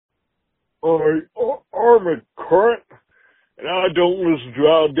I'm a current, and I don't listen to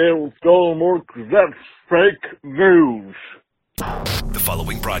Out Down with Dollamore because that's fake news. The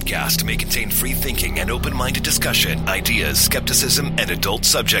following broadcast may contain free thinking and open-minded discussion, ideas, skepticism, and adult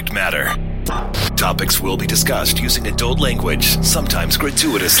subject matter. Topics will be discussed using adult language, sometimes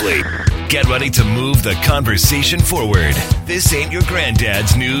gratuitously. Get ready to move the conversation forward. This ain't your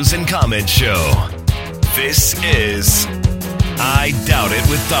granddad's news and comment show. This is I Doubt It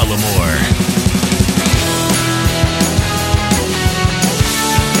with Dollamore.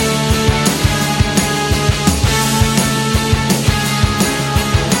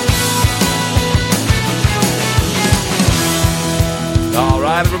 All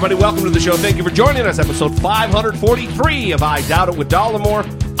right, everybody, welcome to the show. Thank you for joining us. Episode 543 of I Doubt It with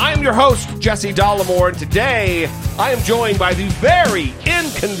Dollamore. I am your host, Jesse Dollamore, and today I am joined by the very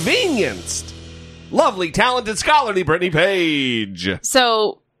inconvenienced, lovely, talented, scholarly Brittany Page.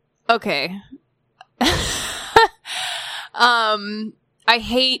 So, okay. I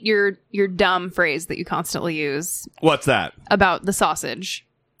hate your dumb phrase that you constantly use. What's that? About the sausage.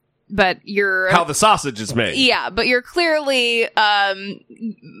 But you're... How the sausage is made. Yeah, but you're clearly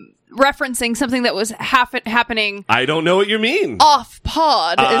referencing something that was happening... I don't know what you mean. Off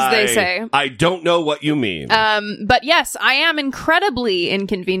pod, as they say. I don't know what you mean. But yes, I am incredibly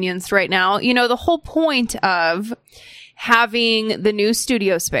inconvenienced right now. You know, the whole point of having the new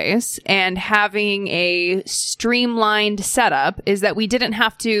studio space and having a streamlined setup is that we didn't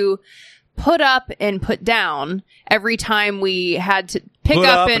have to put up and put down every time we had to pick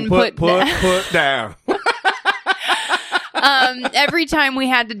up and put down. Every time we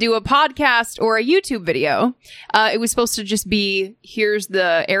had to do a podcast or a YouTube video, it was supposed to just be, here's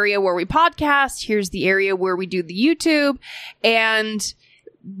the area where we podcast, here's the area where we do the YouTube, and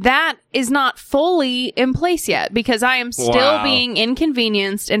that is not fully in place yet because I am still being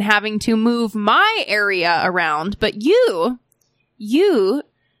inconvenienced and having to move my area around, but you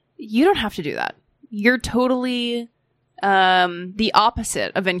don't have to do that. You're totally the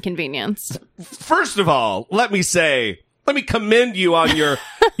opposite of inconvenience. First of all, let me commend you on your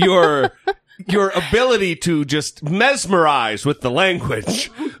ability to just mesmerize with the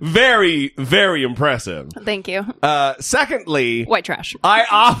language. Very, very impressive. Thank you. Secondly, white trash. I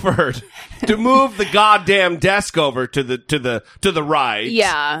offered to move the goddamn desk over to the right.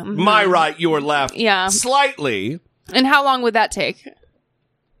 Yeah. Mm-hmm. My right, your left. Yeah. Slightly. And how long would that take?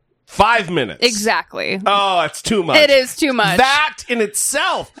 5 minutes. Exactly. Oh, it's too much. It is too much. That in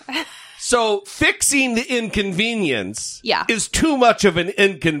itself. So fixing the inconvenience is too much of an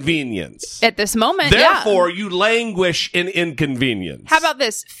inconvenience. At this moment, Therefore, you languish in inconvenience. How about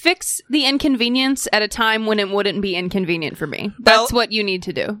this? Fix the inconvenience at a time when it wouldn't be inconvenient for me. That's what you need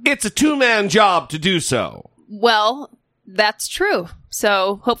to do. It's a two-man job to do so. Well, that's true.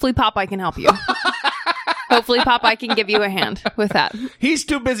 So hopefully Popeye can help you. Hopefully Popeye can give you a hand with that. He's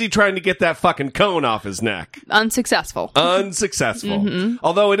too busy trying to get that fucking cone off his neck. Unsuccessful. Mm-hmm.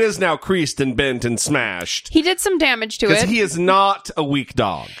 Although it is now creased and bent and smashed. He did some damage to it. Because he is not a weak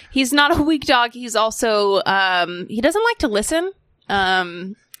dog. He's not a weak dog. He's also, he doesn't like to listen.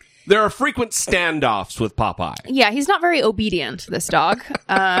 There are frequent standoffs with Popeye. Yeah, he's not very obedient, this dog.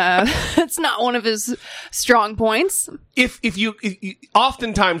 It's not one of his strong points. If you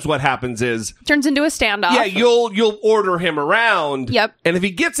oftentimes what happens is turns into a standoff. Yeah, you'll order him around. Yep. And if he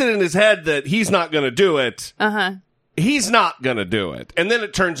gets it in his head that he's not going to do it, he's not going to do it. And then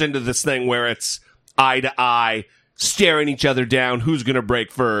it turns into this thing where it's eye to eye, staring each other down, who's going to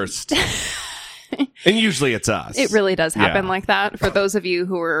break first. And usually it's us. It really does happen like that. For those of you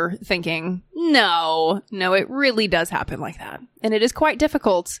who are thinking, no, it really does happen like that. And it is quite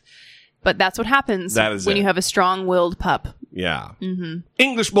difficult, but that's what happens when you have a strong-willed pup. Yeah. Mm-hmm.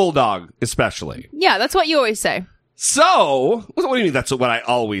 English Bulldog, especially. Yeah, that's what you always say. So, what do you mean that's what I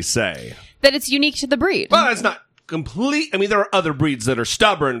always say? That it's unique to the breed. Well, it's not complete. I mean, there are other breeds that are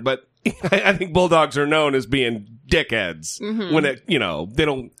stubborn, but I think Bulldogs are known as being dickheads. Mm-hmm.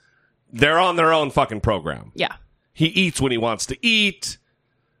 When they're on their own fucking program. Yeah. He eats when he wants to eat.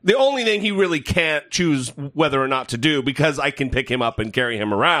 The only thing he really can't choose whether or not to do, because I can pick him up and carry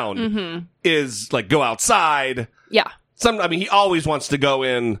him around, is like go outside. Yeah. He always wants to go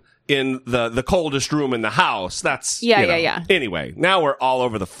in the coldest room in the house. That's yeah. Anyway, now we're all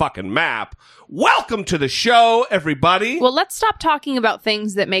over the fucking map. Welcome to the show, everybody. Well, let's stop talking about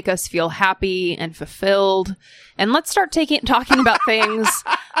things that make us feel happy and fulfilled, and let's start talking about things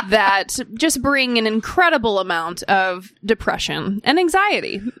that just bring an incredible amount of depression and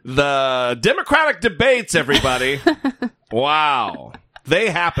anxiety. The Democratic debates, everybody. Wow. They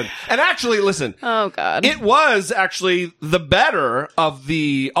happened. And actually, listen. Oh, God. It was actually the better of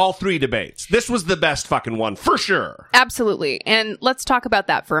all three debates. This was the best fucking one, for sure. Absolutely. And let's talk about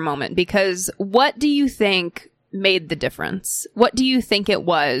that for a moment, because what do you think made the difference? What do you think it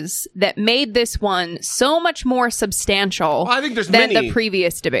was that made this one so much more substantial than the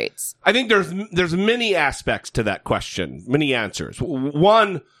previous debates? I think there's many aspects to that question, many answers.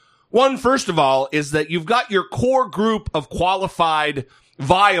 One, first of all, is that you've got your core group of qualified,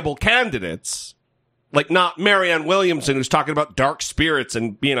 viable candidates, like not Marianne Williamson, who's talking about dark spirits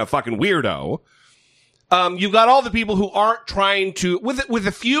and being a fucking weirdo. You've got all the people who aren't trying to, with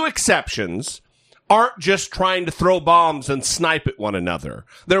a few exceptions, aren't just trying to throw bombs and snipe at one another.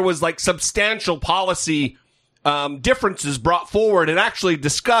 There was like substantial policy differences brought forward and actually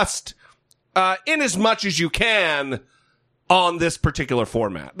discussed in as much as you can on this particular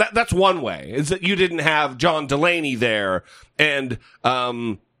format. That's one way, is that you didn't have John Delaney there and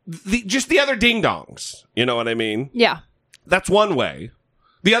just the other ding-dongs. You know what I mean? Yeah. That's one way.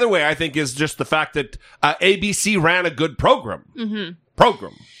 The other way, I think, is just the fact that ABC ran a good program. Mm-hmm.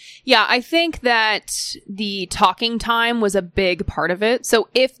 Yeah, I think that the talking time was a big part of it. So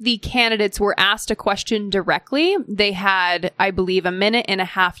if the candidates were asked a question directly, they had, I believe, 1.5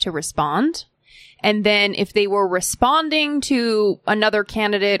 minutes to respond. And then if they were responding to another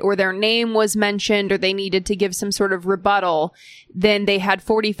candidate or their name was mentioned or they needed to give some sort of rebuttal, then they had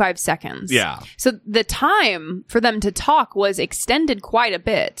 45 seconds. Yeah. So the time for them to talk was extended quite a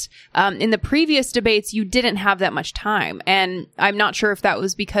bit. In the previous debates, you didn't have that much time. And I'm not sure if that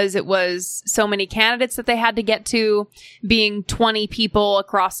was because it was so many candidates that they had to get to, being 20 people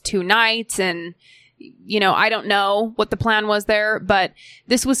across 2 nights, and I don't know what the plan was there, but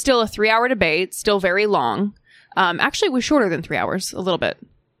this was still a 3-hour debate, still very long. Actually, it was shorter than 3 hours, a little bit.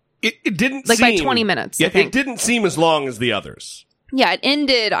 It didn't seem... by 20 minutes, Yeah, I think. It didn't seem as long as the others. Yeah, it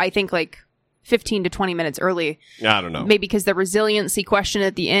ended, I think, 15 to 20 minutes early. I don't know. Maybe because the resiliency question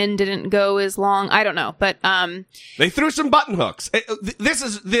at the end didn't go as long. I don't know, but... They threw some button hooks. This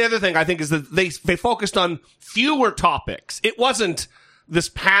is the other thing, I think, is that they focused on fewer topics. It wasn't this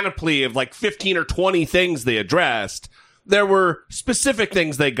panoply of 15 or 20 things they addressed. There were specific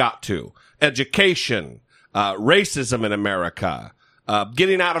things they got to. Education, racism in America,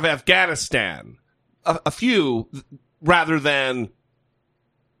 getting out of Afghanistan. A few rather than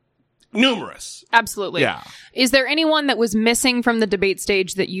numerous. Absolutely. Yeah. Is there anyone that was missing from the debate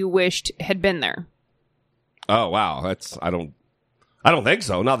stage that you wished had been there? Oh, wow. I don't think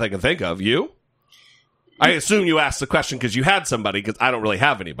so. Not that I can think of. You? I assume you asked the question because you had somebody, because I don't really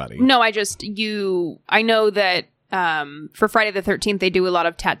have anybody. No, I know that for Friday the 13th, they do a lot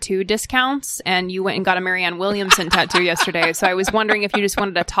of tattoo discounts, and you went and got a Marianne Williamson tattoo yesterday. So I was wondering if you just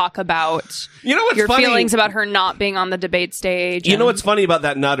wanted to talk about your feelings about her not being on the debate stage. You know what's funny about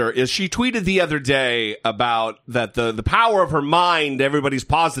that nutter is she tweeted the other day about that the power of her mind, everybody's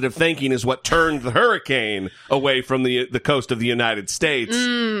positive thinking, is what turned the hurricane away from the coast of the United States.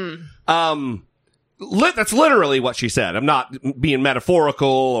 That's literally what she said. I'm not being metaphorical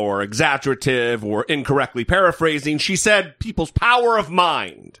or exaggerative or incorrectly paraphrasing. She said people's power of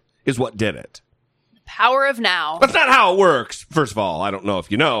mind is what did it. Power of now. That's not how it works. First of all, I don't know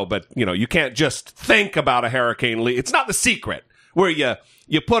if you know, but you can't just think about a hurricane. It's not The Secret where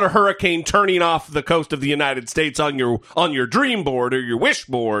you put a hurricane turning off the coast of the United States on your dream board or your wish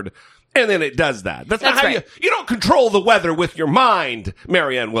board. And then it does that. That's not how right. you don't control the weather with your mind,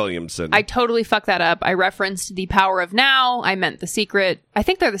 Marianne Williamson. I totally fucked that up. I referenced the power of now. I meant The Secret. I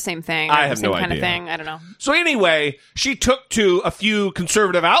think they're the same thing. I have no kind idea. Of thing. I don't know. So anyway, she took to a few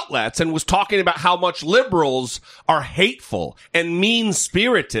conservative outlets and was talking about how much liberals are hateful and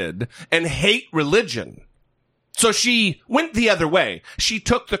mean-spirited and hate religion. So she went the other way. She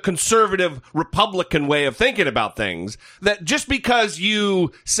took the conservative Republican way of thinking about things, that just because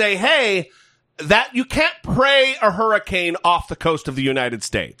you say, hey, that you can't pray a hurricane off the coast of the United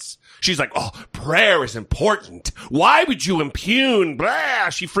States. She's like, oh, prayer is important. Why would you impugn? Blah.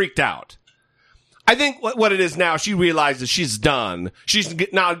 She freaked out. I think what it is now, she realizes she's done. She's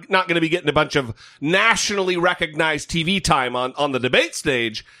not going to be getting a bunch of nationally recognized TV time on the debate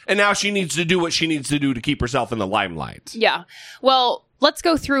stage, and now she needs to do what she needs to do to keep herself in the limelight. Yeah. Well, let's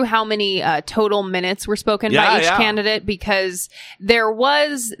go through how many total minutes were spoken by each candidate, because there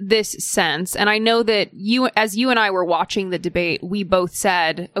was this sense, and I know that as you and I were watching the debate, we both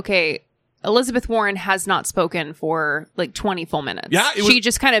said, okay, Elizabeth Warren has not spoken for 20 full minutes. Yeah, she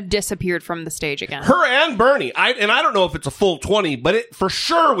just kind of disappeared from the stage again. Her and Bernie. I don't know if it's a full 20, but it for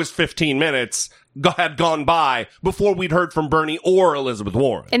sure was 15 minutes had gone by before we'd heard from Bernie or Elizabeth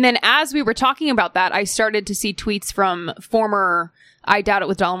Warren. And then as we were talking about that, I started to see tweets from former I Doubt It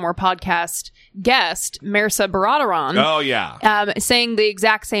with Dollamore podcast guest, Marissa Baradaran. Oh, yeah. Saying the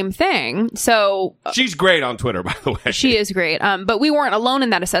exact same thing. So she's great on Twitter, by the way. She is great. But we weren't alone in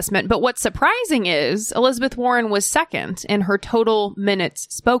that assessment. But what's surprising is Elizabeth Warren was second in her total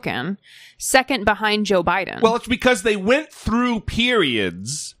minutes spoken, second behind Joe Biden. Well, it's because they went through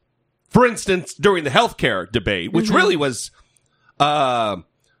periods, for instance, during the healthcare debate, which really was a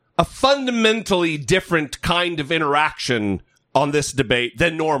fundamentally different kind of interaction on this debate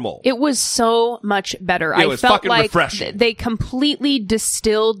than normal. It was so much better. It was felt fucking like refreshing. They completely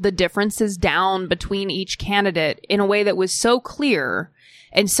distilled the differences down between each candidate in a way that was so clear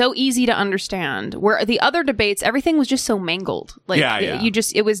and so easy to understand. Where the other debates, everything was just so mangled. Like,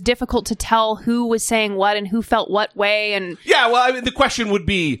 it was difficult to tell who was saying what and who felt what way. And well, I mean, the question would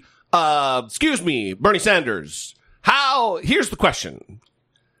be, excuse me, Bernie Sanders, here's the question.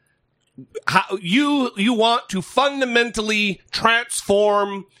 How you want to fundamentally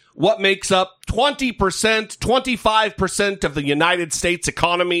transform what makes up 20%, 25% of the United States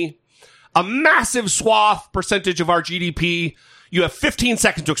economy, a massive swath percentage of our GDP. You have 15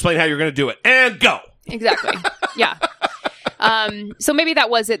 seconds to explain how you're going to do it, and go. Exactly. Yeah. So maybe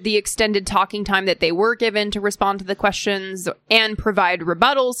that was the extended talking time that they were given to respond to the questions and provide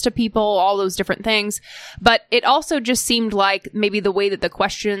rebuttals to people, all those different things. But it also just seemed like maybe the way that the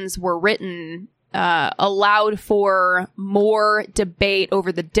questions were written allowed for more debate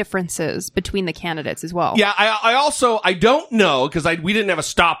over the differences between the candidates as well. Yeah, I don't know, because we didn't have a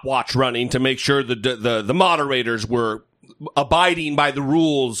stopwatch running to make sure the moderators were abiding by the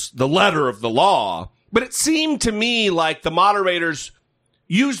rules, the letter of the law. But it seemed to me like the moderators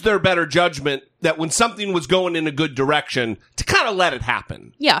used their better judgment that when something was going in a good direction to kind of let it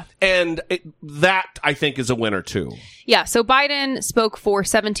happen. Yeah. And that, I think, is a winner, too. Yeah. So Biden spoke for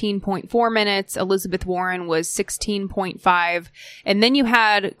 17.4 minutes. Elizabeth Warren was 16.5. And then you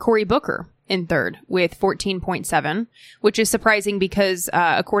had Cory Booker in third with 14.7, which is surprising because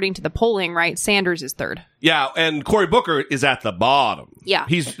according to the polling, right, Sanders is third. Yeah, and Cory Booker is at the bottom. Yeah.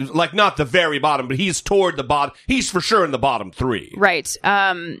 He's like not the very bottom, but he's toward the bottom. He's for sure in the bottom three. Right.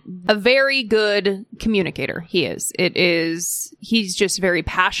 A very good communicator, he is. He's just very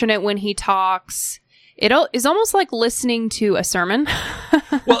passionate when he talks. It is almost like listening to a sermon.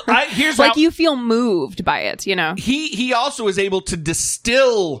 Well, here's like you feel moved by it, you know. He also is able to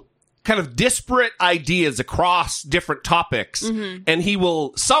distill kind of disparate ideas across different topics, and he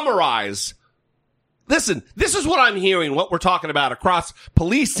will summarize. Listen, this is what I'm hearing, what we're talking about across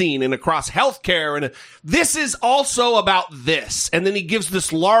policing and across healthcare, and this is also about this. And then he gives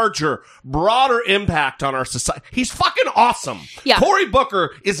this larger, broader impact on our society. He's fucking awesome. Yeah. Cory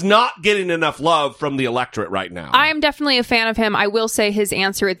Booker is not getting enough love from the electorate right now. I am definitely a fan of him. I will say his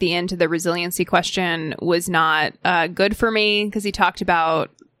answer at the end to the resiliency question was not good for me, because he talked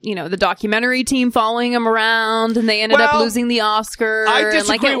about, you know, the documentary team following him around, and they ended up losing the Oscar. I disagree and,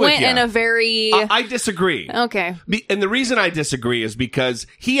 like, it with went you. in a very... I disagree. Okay. And the reason I disagree is because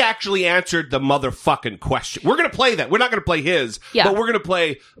he actually answered the motherfucking question. We're going to play that. We're not going to play his, but we're going to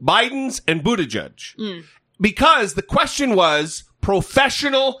play Biden's and Buttigieg. Because the question was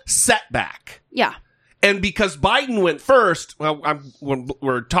professional setback. Yeah. And because Biden went first,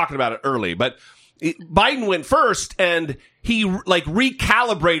 we're talking about it early, but Biden went first, and he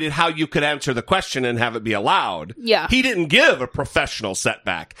recalibrated how you could answer the question and have it be allowed. Yeah. He didn't give a professional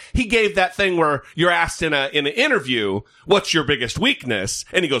setback. He gave that thing where you're asked in an interview, what's your biggest weakness?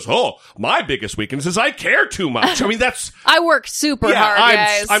 And he goes, oh, my biggest weakness is I care too much. I mean, that's... I work super hard,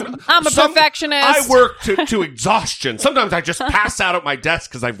 guys. I'm a perfectionist. I work to exhaustion. Sometimes I just pass out at my desk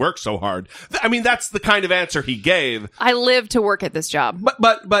because I've worked so hard. I mean, that's the kind of answer he gave. I live to work at this job.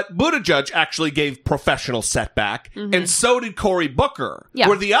 But Buttigieg actually gave professional setback, and so did Cory Booker,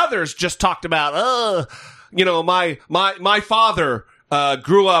 where the others just talked about, my father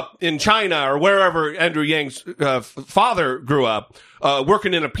grew up in China or wherever Andrew Yang's father grew up,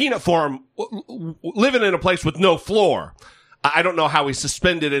 working in a peanut farm, living in a place with no floor. I don't know how he's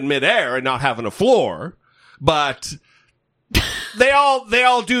suspended in midair and not having a floor, but they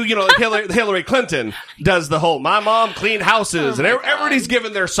all do, Hillary Clinton does the whole, my mom cleaned houses, and everybody's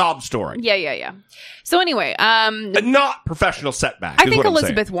giving their sob story. Yeah. So anyway, not professional setback. I think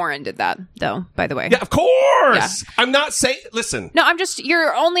Elizabeth Warren did that, though, by the way. Yeah, of course. Yeah. I'm not saying, listen. No,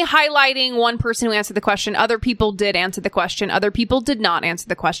 you're only highlighting one person who answered the question. Other people did answer the question. Other people did not answer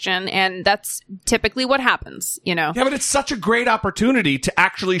the question. And that's typically what happens, you know? Yeah, but it's such a great opportunity to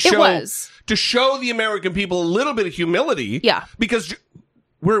actually show the American people a little bit of humility. Yeah. Because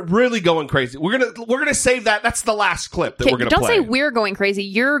we're really going crazy. We're gonna save that. That's the last clip that we're gonna play. Don't say we're going crazy.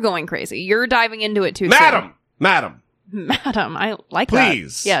 You're going crazy. You're diving into it too soon. Madam. Madam, I like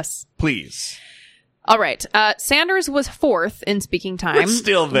Please. that. Yes. Please. All right. Sanders was 4th in speaking time. It's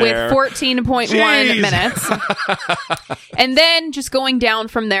still there. With 14.1 minutes. And then just going down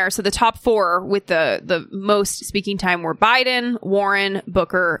from there. So the top 4 with the most speaking time were Biden, Warren,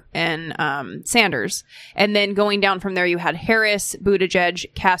 Booker, and Sanders. And then going down from there, you had Harris,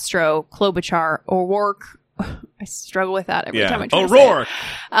 Buttigieg, Castro, Klobuchar, O'Rourke. I struggle with that every time I try O'Rourke. to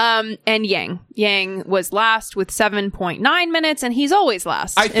say it. And Yang. Yang was last with 7.9 minutes, and he's always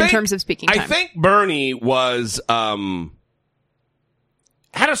last in terms of speaking time. I think Bernie was had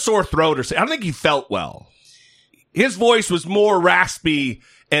a sore throat or something. I don't think he felt well. His voice was more raspy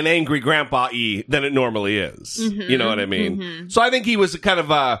and angry grandpa-y than it normally is. You know what I mean? So I think he was kind of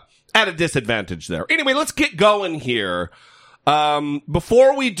at a disadvantage there. Anyway, let's get going here.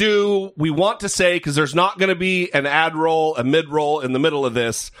 Before we do, we want to say, because there's not going to be an ad roll, a mid roll in the middle of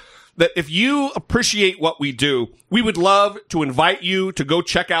this, that if you appreciate what we do, we would love to invite you to go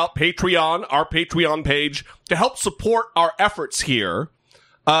check out Patreon, our Patreon page, to help support our efforts here.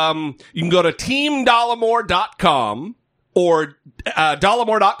 You can go to teamdollamore.com or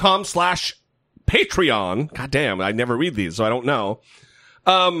dollamore.com/Patreon. God damn, I never read these, so I don't know.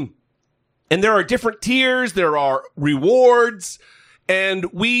 And there are different tiers, there are rewards, and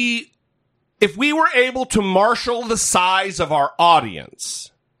if we were able to marshal the size of our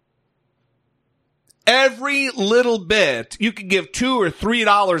audience, every little bit, you could give $2 or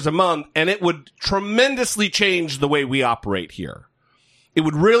 $3 a month, and it would tremendously change the way we operate here. It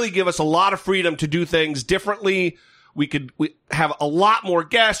would really give us a lot of freedom to do things differently. We have a lot more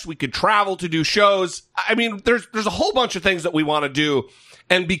guests. We could travel to do shows. I mean, there's a whole bunch of things that we want to do.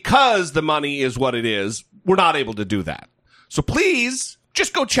 And because the money is what it is, we're not able to do that. So please,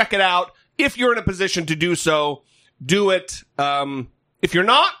 just go check it out. If you're in a position to do so, do it. If you're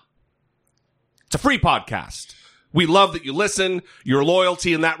not, it's a free podcast. We love that you listen. Your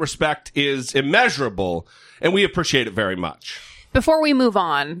loyalty in that respect is immeasurable, and we appreciate it very much. Before we move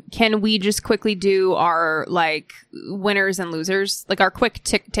on, can we just quickly do our, winners and losers? Our quick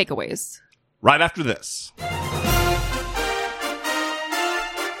takeaways. Right after this.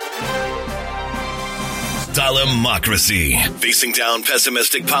 Dollamocracy. Facing down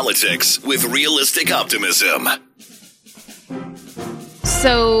pessimistic politics with realistic optimism.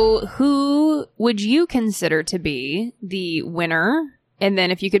 So, who would you consider to be the winner? And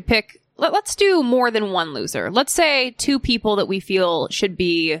then if you could pick, let's do more than one loser. Let's say 2 people that we feel should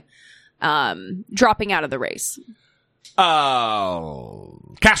be dropping out of the race. Castro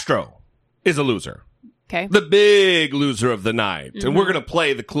is a loser. Okay. The big loser of the night. Mm-hmm. And we're going to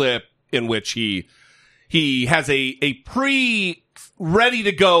play the clip in which he has a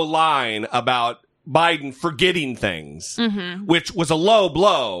ready-to-go line about Biden forgetting things, which was a low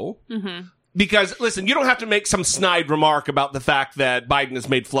blow. Because, listen, you don't have to make some snide remark about the fact that Biden has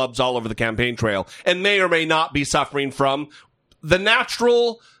made flubs all over the campaign trail and may or may not be suffering from the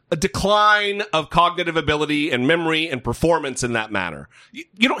natural decline of cognitive ability and memory and performance in that manner.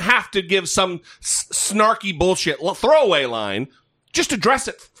 You don't have to give some snarky bullshit throwaway line. Just address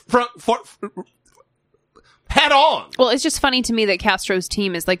it head on. Well, it's just funny to me that Castro's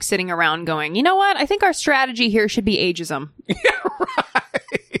team is sitting around going, you know what? I think our strategy here should be ageism. Yeah, right.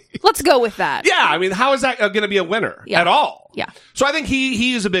 Let's go with that. Yeah, I mean, how is that going to be a winner at all? Yeah. So I think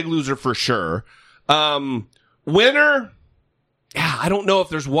he is a big loser for sure. Winner, yeah, I don't know if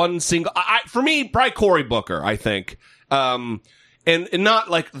there's one single. For me, probably Cory Booker, I think. And not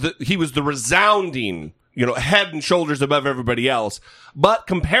he was the resounding, head and shoulders above everybody else. But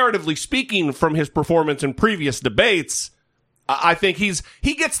comparatively speaking, from his performance in previous debates, I think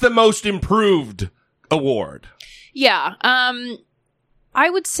he gets the most improved award. Yeah. I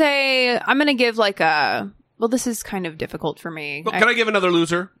would say I'm going to give this is kind of difficult for me. Well, can I give another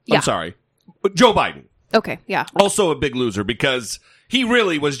loser? Yeah. I'm sorry. Joe Biden. Okay. Yeah. Also a big loser because he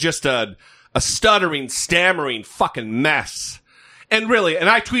really was just a stuttering, stammering fucking mess. And really, and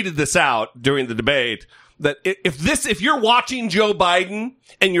I tweeted this out during the debate, that if you're watching Joe Biden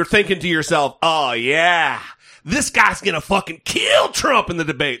and you're thinking to yourself, oh yeah, this guy's gonna fucking kill Trump in the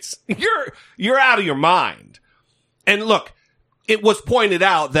debates, you're out of your mind. And look, it was pointed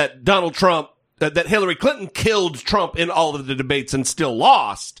out that Donald Trump, that Hillary Clinton killed Trump in all of the debates and still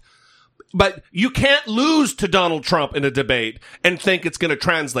lost. But you can't lose to Donald Trump in a debate and think it's going to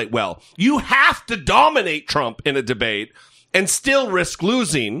translate well. You have to dominate Trump in a debate and still risk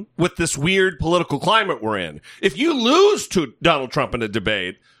losing with this weird political climate we're in. If you lose to Donald Trump in a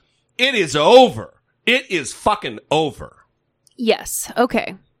debate, it is over. It is fucking over. Yes.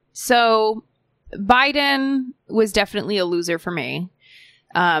 Okay. So Biden was definitely a loser for me.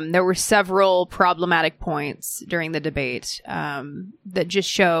 There were several problematic points during the debate that just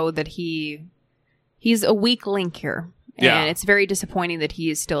show that he's a weak link here. And it's very disappointing that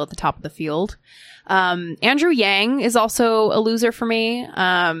he is still at the top of the field. Andrew Yang is also a loser for me.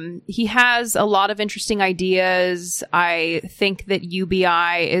 He has a lot of interesting ideas. I think that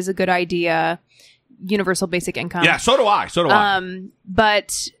UBI is a good idea. Universal basic income. Yeah, so do I.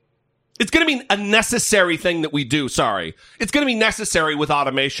 But it's going to be a necessary thing that we do. Sorry. It's going to be necessary with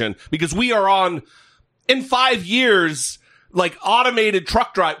automation because we are in 5 years, like automated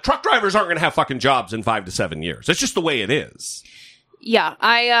truck drivers aren't going to have fucking jobs in 5 to 7 years. It's just the way it is. Yeah,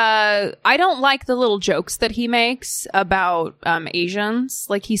 I don't like the little jokes that he makes about Asians.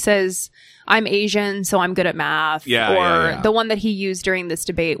 Like he says, I'm Asian, so I'm good at math. Yeah. The one that he used during this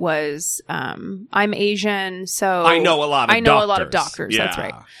debate was, I'm Asian, so I know a lot of doctors. Yeah. That's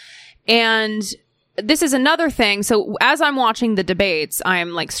right. And this is another thing. So as I'm watching the debates,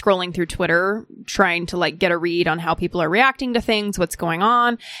 I'm like scrolling through Twitter, trying to like get a read on how people are reacting to things, what's going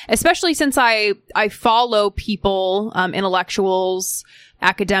on, especially since I follow people, intellectuals,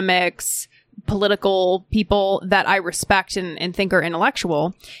 academics, political people that I respect and think are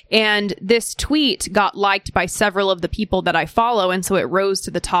intellectual. And this tweet got liked by several of the people that I follow. And so it rose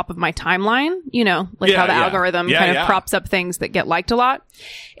to the top of my timeline, how the algorithm kind of props up things that get liked a lot.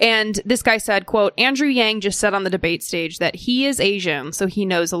 And this guy said, quote, Andrew Yang just said on the debate stage that he is Asian, so he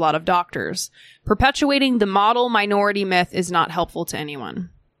knows a lot of doctors. Perpetuating the model minority myth is not helpful to anyone.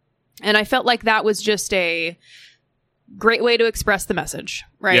 And I felt like that was just a great way to express the message,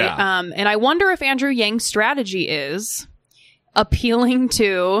 right? Yeah. And I wonder if Andrew Yang's strategy is appealing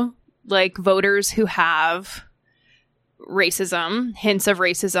to like voters who have racism, hints of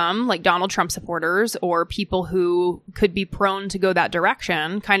racism, like Donald Trump supporters or people who could be prone to go that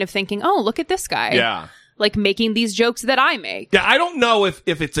direction, kind of thinking, oh, look at this guy. Yeah. Like making these jokes that I make. Yeah, I don't know if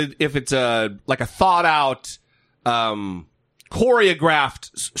it's a like a thought out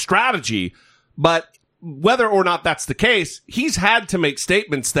choreographed strategy, but whether or not that's the case, he's had to make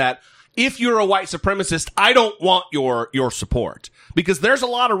statements that if you're a white supremacist, I don't want your support. Because there's a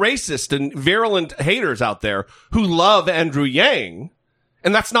lot of racist and virulent haters out there who love Andrew Yang.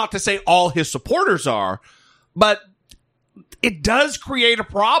 And that's not to say all his supporters are, but it does create a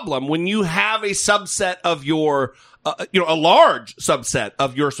problem when you have a subset of your, a large subset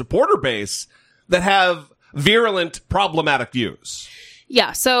of your supporter base that have virulent, problematic views.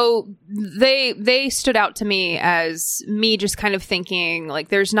 Yeah, so they stood out to me as me just kind of thinking, like,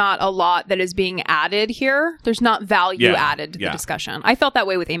 there's not a lot that is being added here. There's not value added to the discussion. I felt that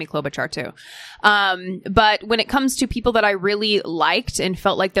way with Amy Klobuchar, too. But when it comes to people that I really liked and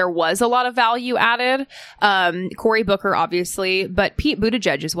felt like there was a lot of value added, Cory Booker, obviously, but Pete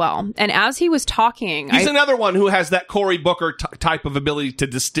Buttigieg as well. And as he was talking... He's another one who has that Cory Booker type of ability to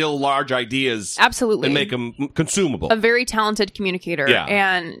distill large ideas. Absolutely. And make them consumable. A very talented communicator. Yeah.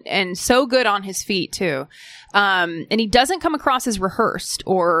 And so good on his feet, too. And he doesn't come across as rehearsed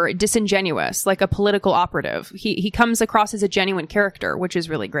or disingenuous, like a political operative. He comes across as a genuine character, which is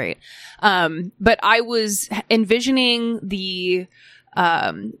really great. But I was envisioning the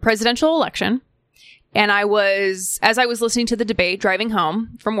presidential election, and as I was listening to the debate driving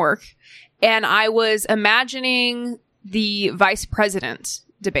home from work, and I was imagining the vice president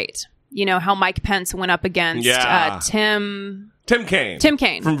debate. You know, how Mike Pence went up against Tim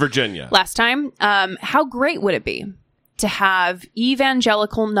Kaine from Virginia last time. How great would it be to have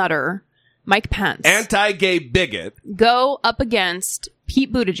evangelical nutter Mike Pence, anti-gay bigot, go up against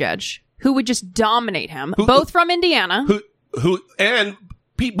Pete Buttigieg, who would just dominate him, both from Indiana. And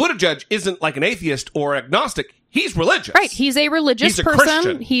Pete Buttigieg isn't like an atheist or agnostic. He's religious. Right. He's a religious person.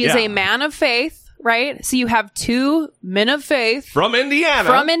 Christian. He is a man of faith. Right. So you have two men of faith from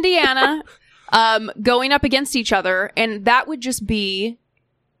Indiana, going up against each other. And that would just be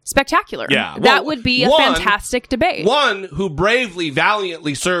spectacular. Yeah. That would be a fantastic debate. One who bravely,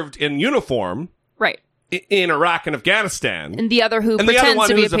 valiantly served in uniform. Right. In Iraq and Afghanistan. And the other who pretends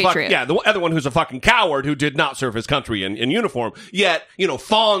to be a patriot. The other one who's a fucking coward who did not serve his country in uniform, yet,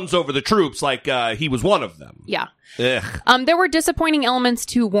 fawns over the troops like he was one of them. Yeah. Ugh. There were disappointing elements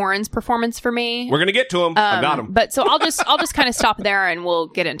to Warren's performance for me. We're going to get to him. I got him. But so I'll just kind of stop there and we'll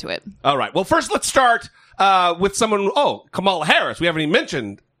get into it. All right. Well, first let's start with someone, Kamala Harris. We haven't even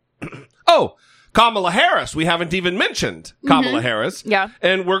mentioned. Kamala Harris. We haven't even mentioned Kamala Harris. Yeah.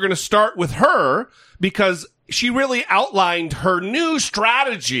 And we're going to start with her because she really outlined her new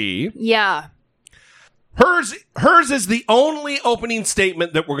strategy. Yeah. Hers is the only opening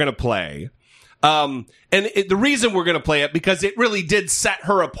statement that we're going to play. The reason we're going to play it because it really did set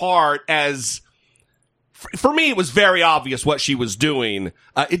her apart as for me, it was very obvious what she was doing.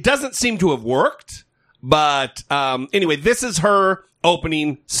 It doesn't seem to have worked, but anyway, this is her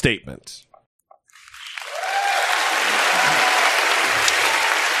opening statement.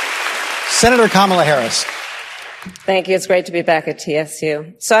 Senator Kamala Harris. Thank you. It's great to be back at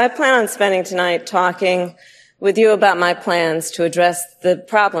TSU. So I plan on spending tonight talking with you about my plans to address the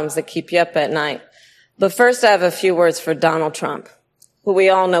problems that keep you up at night. But first, I have a few words for Donald Trump, who we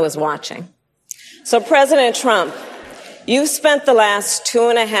all know is watching. So President Trump, you've spent the last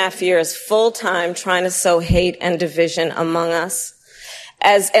 2.5 years full-time trying to sow hate and division among us.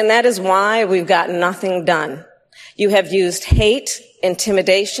 And that is why we've got nothing done. You have used hate,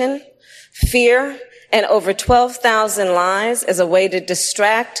 intimidation, fear, and over 12,000 lies as a way to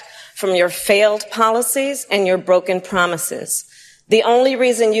distract from your failed policies and your broken promises. The only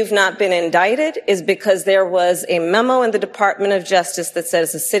reason you've not been indicted is because there was a memo in the Department of Justice that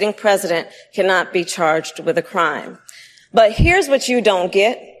says a sitting president cannot be charged with a crime. But here's what you don't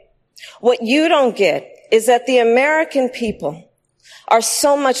get. What you don't get is that the American people are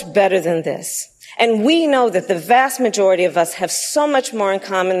so much better than this. And we know that the vast majority of us have so much more in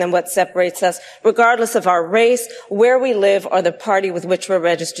common than what separates us, regardless of our race, where we live, or the party with which we're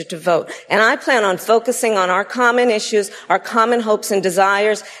registered to vote. And I plan on focusing on our common issues, our common hopes and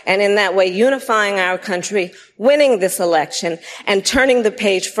desires, and in that way unifying our country, winning this election, and turning the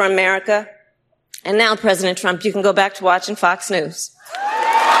page for America. And now, President Trump, you can go back to watching Fox News.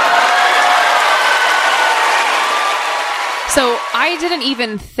 So I didn't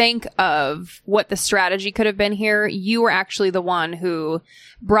even think of what the strategy could have been here. You were actually the one who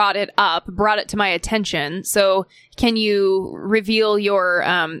brought it to my attention. So can you reveal your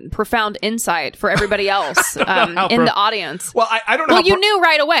profound insight for everybody else in the audience? Well, I don't know. Well, you knew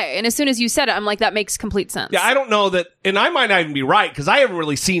right away. And as soon as you said it, I'm like, that makes complete sense. Yeah, I don't know that. And I might not even be right because I haven't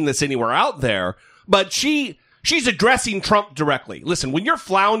really seen this anywhere out there. But she's addressing Trump directly. Listen, when you're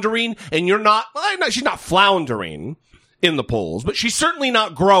floundering and you're not, she's not floundering in the polls, but she's certainly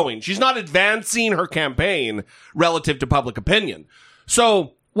not growing. She's not advancing her campaign relative to public opinion.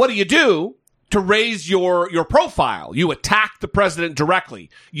 So what do you do to raise your profile? You attack the president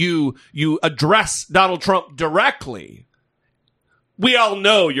directly. You address Donald Trump directly. We all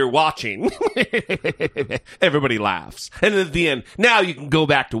know you're watching. Everybody laughs. And at the end, now you can go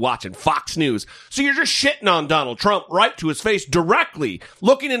back to watching Fox News. So you're just shitting on Donald Trump right to his face directly,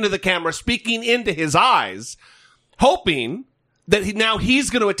 looking into the camera, speaking into his eyes, hoping that now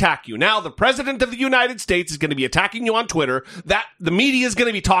he's going to attack you. Now the president of the United States is going to be attacking you on Twitter. That the media is going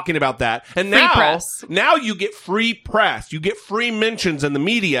to be talking about that. And now you get free press. You get free mentions in the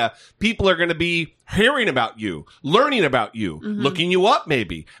media. People are going to be hearing about you, learning about you, looking you up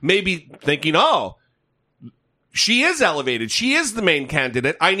maybe thinking, oh, she is elevated. She is the main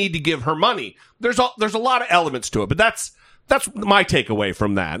candidate. I need to give her money. There's a lot of elements to it, but that's my takeaway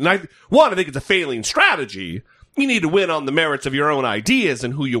from that. And I think it's a failing strategy. You need to win on the merits of your own ideas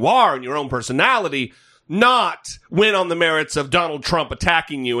and who you are and your own personality, not win on the merits of Donald Trump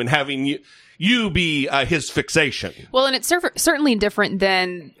attacking you and having you be his fixation. Well, and it's certainly different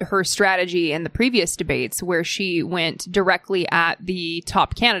than her strategy in the previous debates where she went directly at the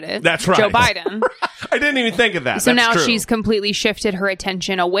top candidate. That's right. Joe Biden. I didn't even think of that. So That's now true. She's completely shifted her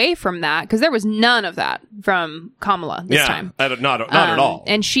attention away from that because there was none of that from Kamala this time. Not at all.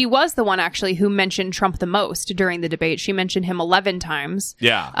 And she was the one actually who mentioned Trump the most during the debate. She mentioned him 11 times.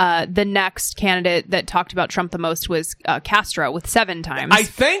 Yeah. The next candidate that talked about Trump the most was Castro with 7 times. I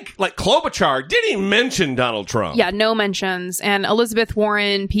think Klobuchar didn't even mention Donald Trump. Yeah, no mentions. And Elizabeth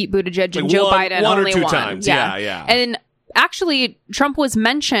Warren, Pete Buttigieg, and Joe Biden one only or two one. times. Yeah. And actually, Trump was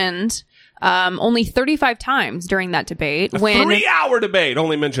mentioned only 35 times during that debate. A 3-hour debate,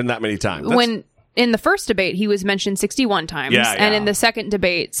 only mentioned that many times. When in the first debate, he was mentioned 61 times. Yeah. And in the second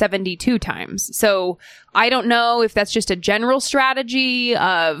debate, 72 times. So I don't know if that's just a general strategy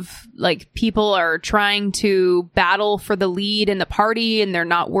of people are trying to battle for the lead in the party and they're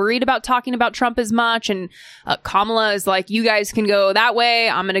not worried about talking about Trump as much. And Kamala is like, you guys can go that way.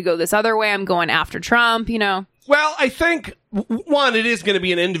 I'm going to go this other way. I'm going after Trump, Well, I think, one, it is going to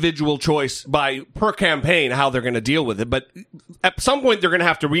be an individual choice per campaign how they're going to deal with it. But at some point, they're going to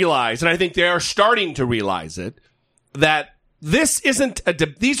have to realize, and I think they are starting to realize it, that this isn't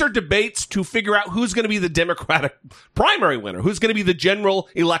these are debates to figure out who's going to be the Democratic primary winner, who's going to be the general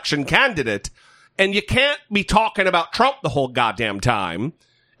election candidate. And you can't be talking about Trump the whole goddamn time.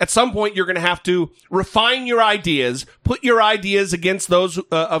 At some point, you're going to have to refine your ideas, put your ideas against those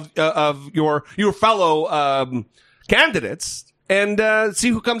of your fellow candidates, and see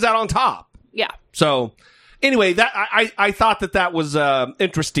who comes out on top. Yeah. So, Anyway, that I thought that was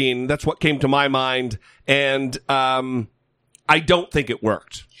interesting. That's what came to my mind, and I don't think it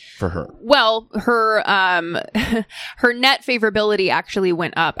worked for her. Well, her her net favorability actually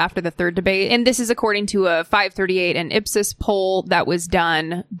went up after the third debate, and this is according to a 538 and Ipsos poll that was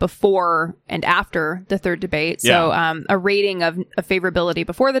done before and after the third debate. So a rating of favorability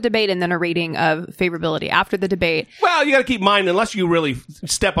before the debate, and then a rating of favorability after the debate. Well, you got to keep in mind, unless you really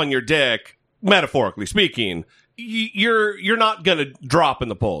step on your dick, metaphorically speaking, you're not going to drop in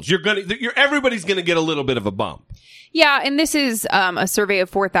the polls. Everybody's going to get a little bit of a bump. Yeah, and this is a survey of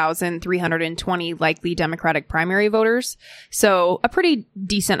 4,320 likely Democratic primary voters. So a pretty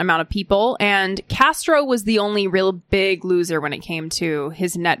decent amount of people. And Castro was the only real big loser when it came to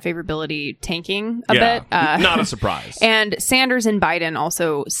his net favorability tanking a bit. Not a surprise. And Sanders and Biden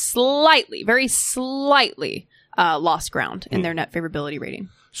also slightly, very slightly lost ground in their net favorability rating.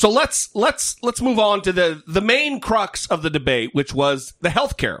 So let's move on to the main crux of the debate, which was the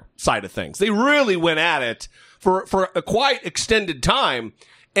healthcare side of things. They really went at it for a quite extended time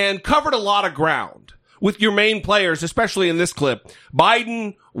and covered a lot of ground with your main players, especially in this clip,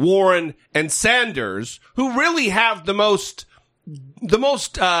 Biden, Warren, and Sanders, who really have the most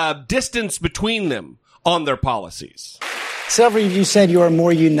distance between them on their policies. Several of you said you are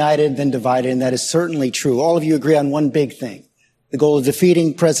more united than divided, and that is certainly true. All of you agree on one big thing: the goal of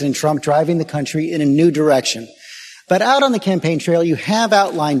defeating President Trump, driving the country in a new direction. But out on the campaign trail, you have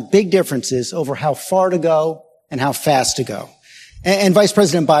outlined big differences over how far to go and how fast to go. And Vice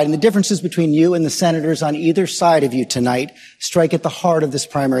President Biden, the differences between you and the senators on either side of you tonight strike at the heart of this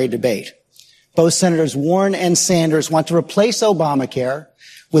primary debate. Both Senators Warren and Sanders want to replace Obamacare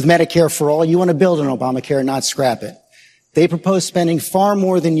with Medicare for all. You want to build on Obamacare, not scrap it. They propose spending far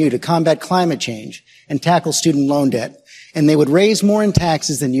more than you to combat climate change and tackle student loan debt, and they would raise more in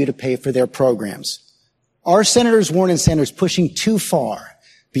taxes than you to pay for their programs. Are Senators Warren and Sanders pushing too far,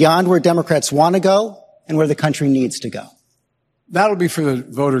 beyond where Democrats want to go and where the country needs to go? That'll be for the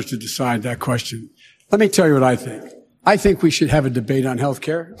voters to decide that question. Let me tell you what I think. I think we should have a debate on health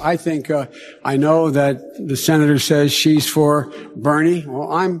care. I think, I know that the senator says she's for Bernie.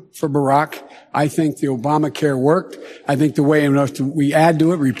 Well, I'm for Barack. I think the Obamacare worked. I think the way in which we add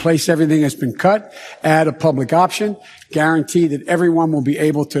to it, replace everything that's been cut, add a public option, guarantee that everyone will be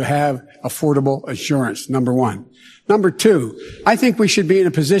able to have affordable insurance, number one. Number two, I think we should be in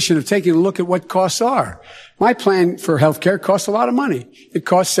a position of taking a look at what costs are. My plan for healthcare costs a lot of money. It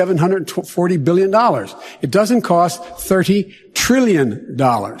costs $740 billion. It doesn't cost $30 trillion.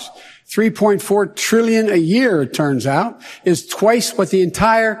 $3.4 trillion a year, it turns out, is twice what the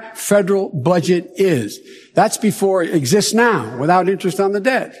entire federal budget is. That's before it exists now, without interest on the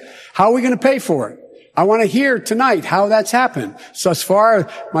debt. How are we going to pay for it? I want to hear tonight how that's happened. So as far,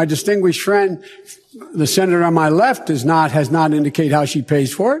 my distinguished friend, the senator on my left, has not indicated how she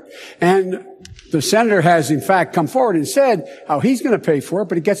pays for it. And the senator has, in fact, come forward and said how he's going to pay for it,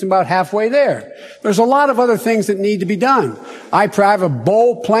 but it gets him about halfway there. There's a lot of other things that need to be done. I have a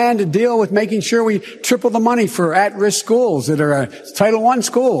bold plan to deal with making sure we triple the money for at-risk schools that are Title I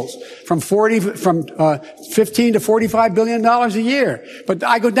schools from 15 to $45 billion a year. But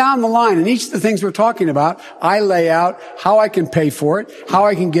I go down the line, and each of the things we're talking about, I lay out how I can pay for it, how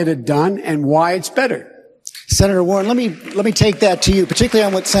I can get it done, and why it's better. Senator Warren, let me take that to you, particularly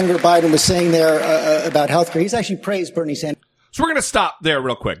on what Senator Biden was saying there about health care. He's actually praised Bernie Sanders. So we're going to stop there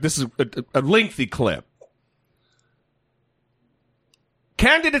real quick. This is a lengthy clip.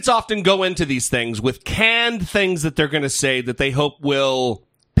 Candidates often go into these things with canned things that they're going to say that they hope will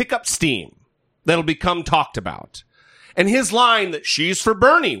pick up steam, that'll become talked about. And his line that she's for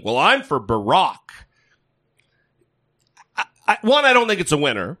Bernie, well, I'm for Barack. I don't think it's a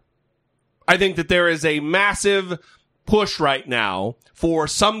winner. I think that there is a massive push right now for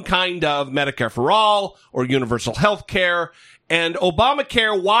some kind of Medicare for all or universal health care. And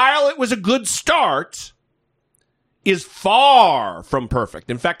Obamacare, while it was a good start, is far from perfect.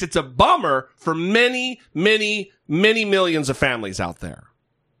 In fact, it's a bummer for many, many, many millions of families out there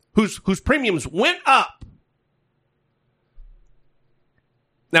whose premiums went up.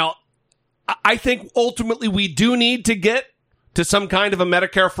 Now, I think ultimately we do need to get to some kind of a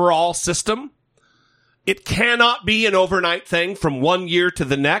Medicare for all system. It cannot be an overnight thing from one year to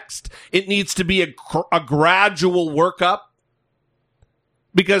the next. It needs to be a gradual workup.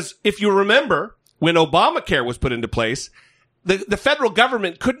 Because if you remember, when Obamacare was put into place, the federal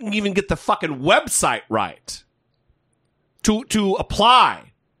government couldn't even get the fucking website right to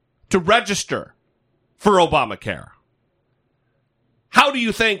apply, to register for Obamacare. How do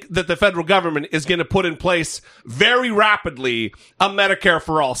you think that the federal government is going to put in place very rapidly a Medicare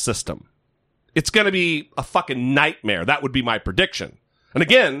for all system? It's going to be a fucking nightmare. That would be my prediction. And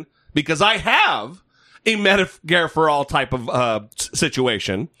again, because I have a Medicare for all type of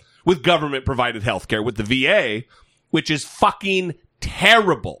situation with government-provided health care with the VA, which is fucking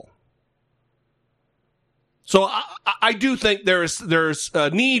terrible. So I do think there's a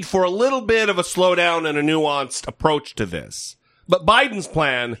need for a little bit of a slowdown and a nuanced approach to this. But Biden's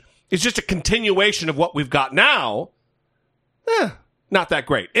plan is just a continuation of what we've got now. Not that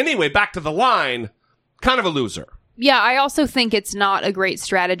great. Anyway, back to the line, kind of a loser. Yeah, I also think it's not a great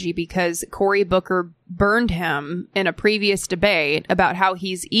strategy because Cory Booker burned him in a previous debate about how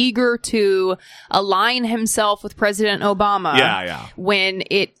he's eager to align himself with President Obama when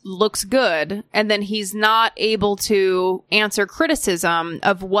it looks good, and then he's not able to answer criticism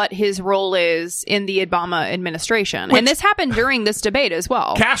of what his role is in the Obama administration. And this happened during this debate as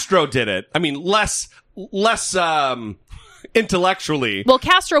well. Castro did it. I mean, less intellectually. Well,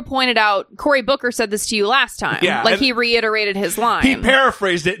 Castro pointed out, Cory Booker said this to you last time. Yeah, like he reiterated his line. He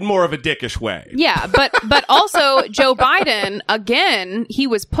paraphrased it in more of a dickish way. Yeah, but also Joe Biden, again, he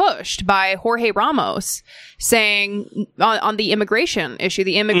was pushed by Jorge Ramos saying on the immigration issue,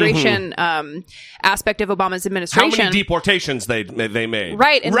 the immigration aspect of Obama's administration. How many deportations they made.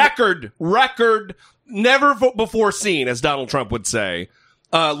 Right. And record, never before seen, as Donald Trump would say,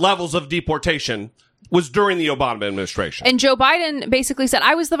 levels of deportation was during the Obama administration. And Joe Biden basically said,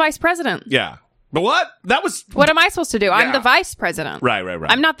 I was the vice president. Yeah. But what? That was... What am I supposed to do? I'm the vice president. Right.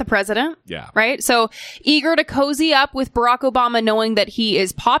 I'm not the president. Yeah. Right? So eager to cozy up with Barack Obama, knowing that he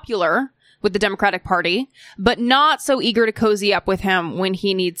is popular with the Democratic Party, but not so eager to cozy up with him when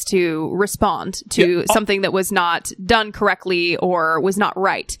he needs to respond to something that was not done correctly or was not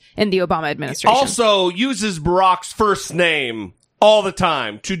right in the Obama administration. Also uses Barack's first name all the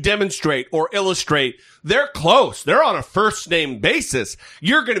time to demonstrate or illustrate they're close. They're on a first name basis.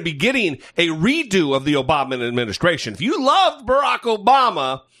 You're going to be getting a redo of the Obama administration. If you loved Barack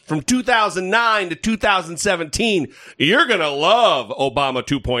Obama from 2009 to 2017, you're going to love Obama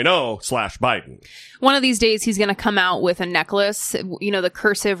 2.0 / Biden. One of these days, he's going to come out with a necklace, the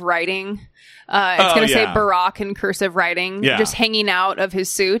cursive writing. It's going to say Barack in cursive writing, just hanging out of his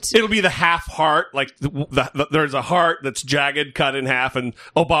suit. It'll be the half heart, like there's a heart that's jagged, cut in half, and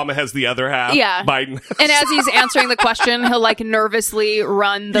Obama has the other half. Yeah, Biden. And as he's answering the question, he'll nervously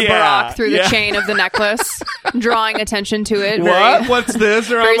run the Barack through the chain of the necklace, drawing attention to it. What's this?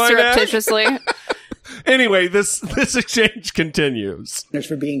 Very surreptitiously. Anyway, this exchange continues.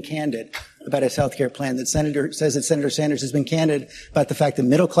 For being candid about his health care plan. That Senator Sanders has been candid about the fact that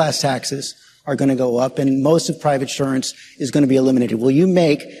middle class taxes are going to go up and most of private insurance is going to be eliminated. Will you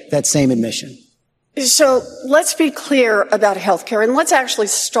make that same admission? So let's be clear about health care, and let's actually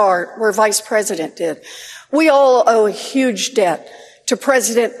start where Vice President did. We all owe a huge debt to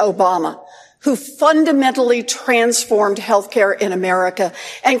President Obama, who fundamentally transformed healthcare in America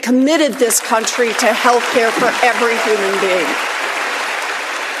and committed this country to healthcare for every human being.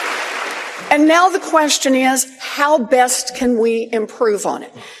 And now the question is, how best can we improve on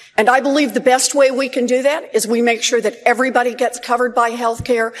it? And I believe the best way we can do that is we make sure that everybody gets covered by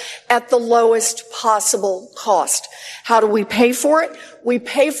healthcare at the lowest possible cost. How do we pay for it? We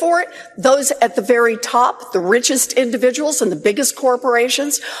pay for it. Those at the very top, the richest individuals and the biggest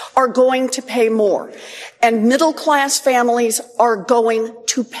corporations, are going to pay more. And middle-class families are going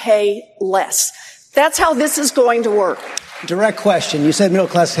to pay less. That's how this is going to work. Direct question. You said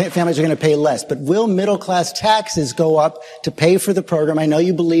middle-class families are going to pay less, but will middle-class taxes go up to pay for the program? I know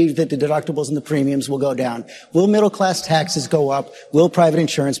you believe that the deductibles and the premiums will go down. Will middle-class taxes go up? Will private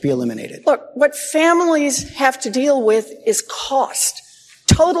insurance be eliminated? Look, what families have to deal with is cost,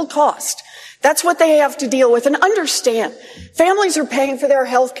 total cost. That's what they have to deal with. And understand, families are paying for their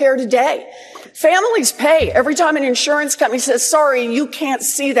health care today. Families pay every time an insurance company says, sorry, you can't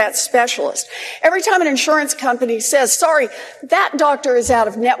see that specialist. Every time an insurance company says, sorry, that doctor is out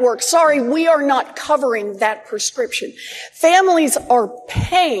of network. Sorry, we are not covering that prescription. Families are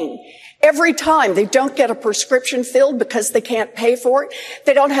paying every time they don't get a prescription filled because they can't pay for it.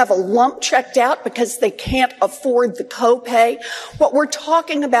 They don't have a lump checked out because they can't afford the copay. What we're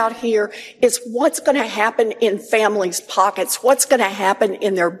talking about here is what's going to happen in families' pockets, what's going to happen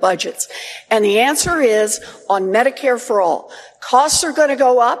in their budgets. And the answer is on Medicare for All. Costs are going to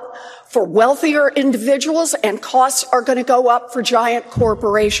go up for wealthier individuals and costs are going to go up for giant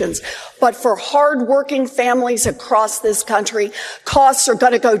corporations. But for hardworking families across this country, costs are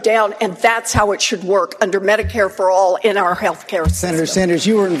going to go down, and that's how it should work under Medicare for All in our health care system. Senator Sanders,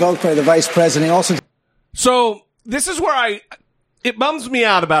 you were invoked by the vice president. Also, so this is where it bums me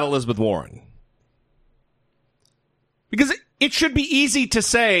out about Elizabeth Warren. Because it should be easy to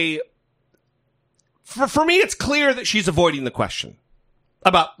say For me, it's clear that she's avoiding the question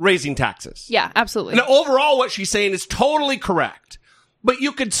about raising taxes. Yeah, absolutely. And overall, what she's saying is totally correct. But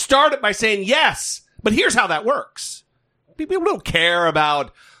you could start it by saying, yes, but here's how that works. People don't care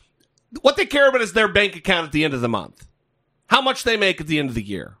about... What they care about is their bank account at the end of the month. How much they make at the end of the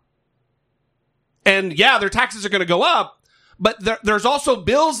year. And yeah, their taxes are going to go up, but there's also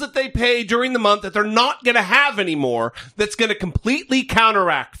bills that they pay during the month that they're not going to have anymore that's going to completely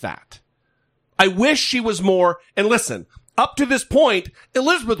counteract that. I wish she was more, and listen, up to this point,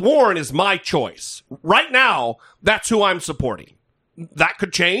 Elizabeth Warren is my choice. Right now, that's who I'm supporting. That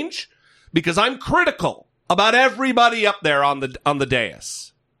could change because I'm critical about everybody up there on the dais.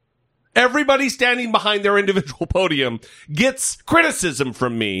 Everybody standing behind their individual podium gets criticism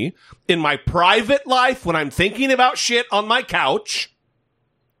from me in my private life when I'm thinking about shit on my couch,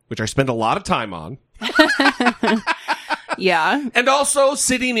 which I spend a lot of time on. Yeah. And also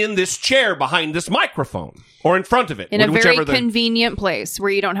sitting in this chair behind this microphone or in front of it. In a very convenient place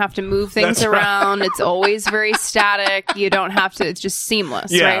where you don't have to move things around. Right. It's always very static. You don't have to, it's just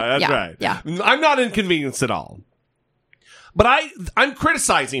seamless, yeah, right? That's right. Yeah. I'm not inconvenienced at all. But I'm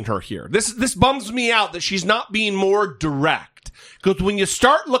criticizing her here. This bums me out that she's not being more direct. Because when you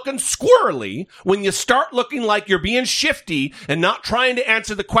start looking squirrely, when you start looking like you're being shifty and not trying to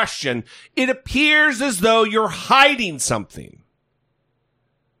answer the question, it appears as though you're hiding something.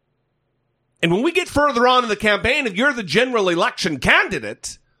 And when we get further on in the campaign, if you're the general election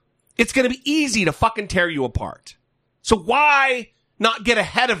candidate, it's going to be easy to fucking tear you apart. So why not get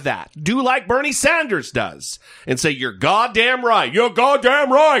ahead of that? Do like Bernie Sanders does and say, you're goddamn right. You're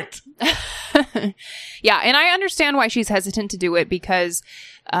goddamn right. Yeah, and I understand why she's hesitant to do it because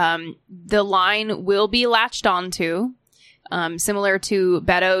the line will be latched onto, similar to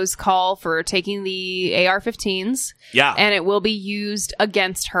Beto's call for taking the AR-15s. Yeah. And it will be used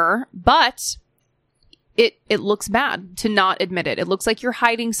against her, but it looks bad to not admit it. It looks like you're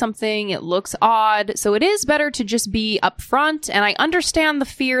hiding something. It looks odd. So it is better to just be upfront. And I understand the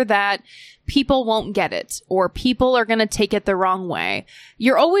fear that people won't get it or people are going to take it the wrong way.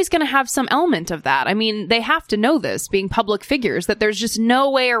 You're always going to have some element of that. I mean, they have to know this, being public figures, that there's just no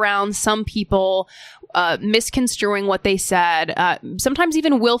way around some people misconstruing what they said, sometimes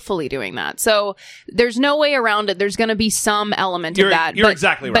even willfully doing that. So there's no way around it. There's going to be some element of that. You're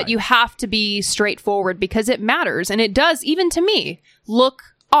exactly right. But you have to be straightforward because it matters. And it does, even to me, look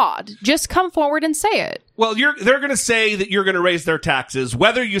odd. Just come forward and say it. Well, they're going to say that you're going to raise their taxes,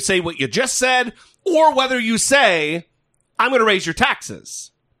 whether you say what you just said or whether you say, I'm going to raise your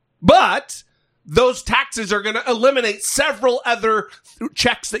taxes. But those taxes are going to eliminate several other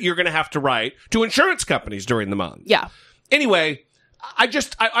checks that you're going to have to write to insurance companies during the month. Yeah. Anyway,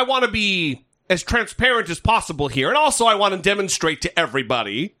 I want to be as transparent as possible here. And also I want to demonstrate to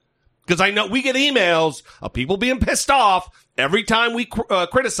everybody, because I know we get emails of people being pissed off every time we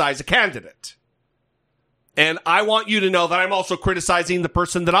criticize a candidate. And I want you to know that I'm also criticizing the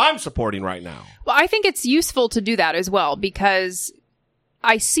person that I'm supporting right now. Well, I think it's useful to do that as well, because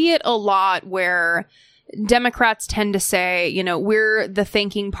I see it a lot where Democrats tend to say, you know, we're the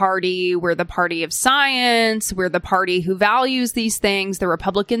thinking party, we're the party of science, we're the party who values these things, the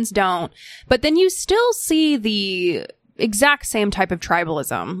Republicans don't. But then you still see the exact same type of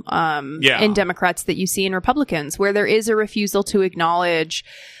tribalism in Democrats that you see in Republicans, where there is a refusal to acknowledge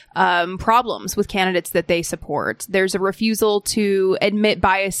problems with candidates that they support. There's a refusal to admit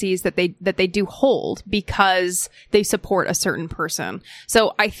biases that they do hold because they support a certain person.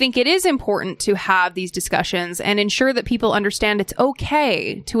 So I think it is important to have these discussions and ensure that people understand it's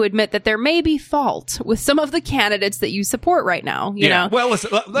okay to admit that there may be fault with some of the candidates that you support right now. You know, well,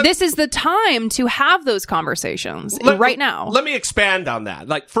 listen, this is the time to have those conversations right now. Let me expand on that.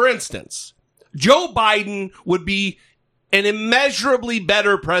 Like, for instance, Joe Biden would be an immeasurably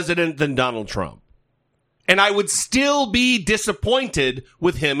better president than Donald Trump. And I would still be disappointed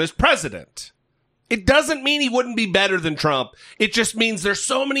with him as president. It doesn't mean he wouldn't be better than Trump. It just means there's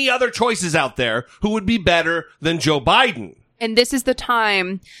so many other choices out there who would be better than Joe Biden. And this is the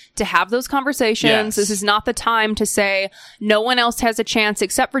time to have those conversations. Yes. This is not the time to say no one else has a chance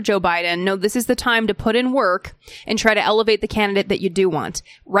except for Joe Biden. No, this is the time to put in work and try to elevate the candidate that you do want.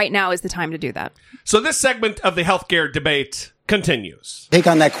 Right now is the time to do that. So this segment of the healthcare debate continues. Take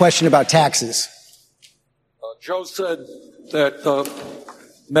on that question about taxes. Joe said that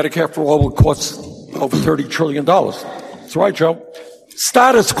Medicare for all would cost over $30 trillion. That's right, Joe.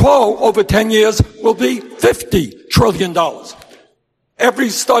 Status quo over 10 years will be $50 trillion. Every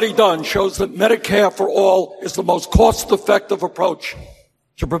study done shows that Medicare for all is the most cost-effective approach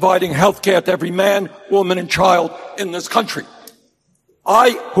to providing health care to every man, woman, and child in this country.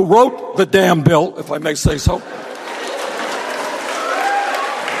 I, who wrote the damn bill, if I may say so,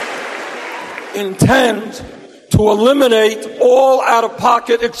 intend to eliminate all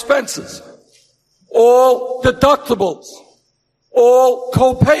out-of-pocket expenses, all deductibles, all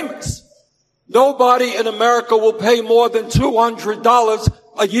co-payments. Nobody in America will pay more than $200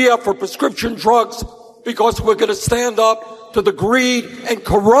 a year for prescription drugs because we're going to stand up to the greed and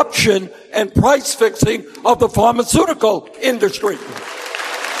corruption and price fixing of the pharmaceutical industry.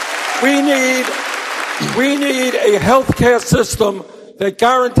 We need a healthcare system that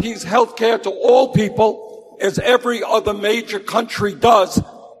guarantees healthcare to all people, as every other major country does,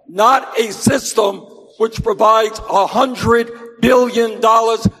 not a system which provides $100 billion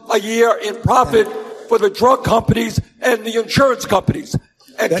a year in profit for the drug companies and the insurance companies.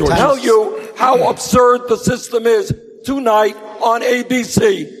 And to tell you how absurd the system is, tonight on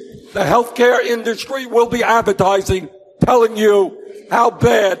ABC, the healthcare industry will be advertising, telling you how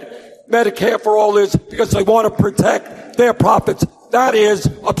bad Medicare for All is because they want to protect their profits. That is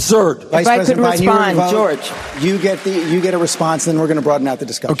absurd. Vice President Biden, George, you get a response, and then we're going to broaden out the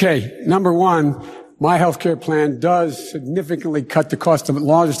discussion. Okay, number one, my health care plan does significantly cut the cost of it. The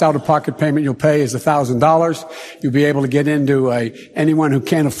largest out-of-pocket payment you'll pay is $1,000. You'll be able to get into anyone who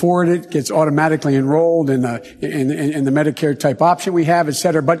can't afford it gets automatically enrolled in the Medicare type option we have, et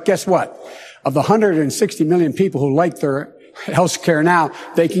cetera. But guess what? Of the 160 million people who like their health care now,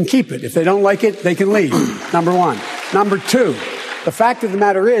 they can keep it. If they don't like it, they can leave. Number one. Number two, the fact of the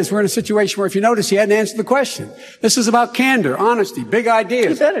matter is we're in a situation where, if you notice, he hadn't answered the question. This is about candor, honesty, big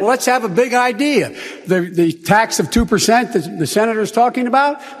ideas. Well, let's have a big idea. The tax of 2% that the senator's talking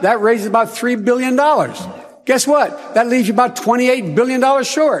about, that raises about $3 billion. Guess what? That leaves you about $28 billion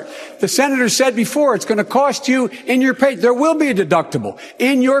short. The senator said before it's going to cost you in your pay. There will be a deductible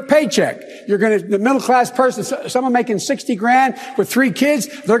in your paycheck. The middle class person, someone making 60 grand with 3 kids,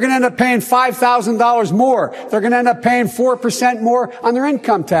 they're going to end up paying $5,000 more. They're going to end up paying 4% more on their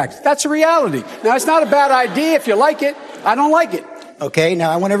income tax. That's a reality. Now, it's not a bad idea if you like it. I don't like it. Okay. Now,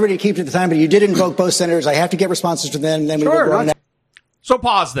 I want everybody to keep to the time, but you did invoke both senators. I have to get responses from them. Then we will go on. So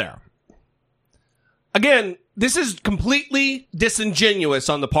pause there. Again, this is completely disingenuous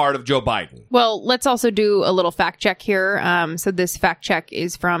on the part of Joe Biden. Well, let's also do a little fact check here. So this fact check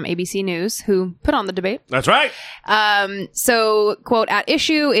is from ABC News, who put on the debate. That's right. So, quote, at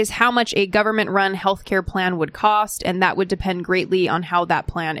issue is how much a government-run healthcare plan would cost, and that would depend greatly on how that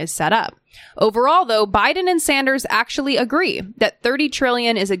plan is set up. Overall, though, Biden and Sanders actually agree that $30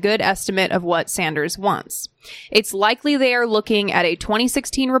 trillion is a good estimate of what Sanders wants. It's likely they are looking at a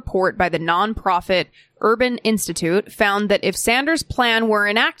 2016 report by the nonprofit Urban Institute found that if Sanders' plan were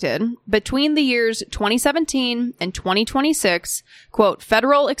enacted between the years 2017 and 2026, quote,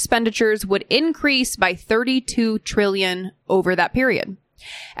 federal expenditures would increase by $32 trillion over that period.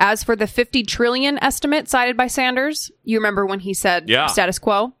 As for the $50 trillion estimate cited by Sanders, you remember when he said status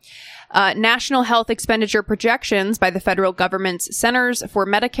quo? National health expenditure projections by the federal government's Centers for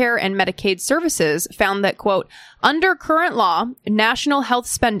Medicare and Medicaid Services found that, quote, under current law, national health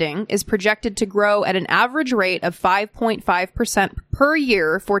spending is projected to grow at an average rate of 5.5% per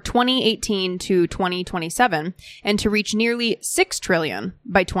year for 2018 to 2027 and to reach nearly $6 trillion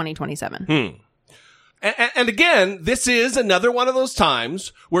by 2027. And again, this is another one of those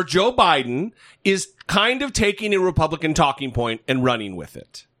times where Joe Biden is kind of taking a Republican talking point and running with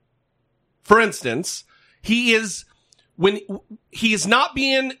it. For instance, he is not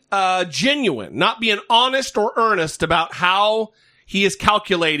being genuine, not being honest or earnest about how he is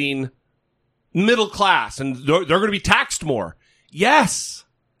calculating middle class and they're going to be taxed more. Yes,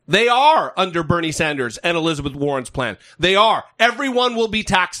 they are under Bernie Sanders and Elizabeth Warren's plan. They are. Everyone will be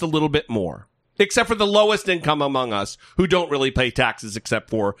taxed a little bit more, except for the lowest income among us who don't really pay taxes except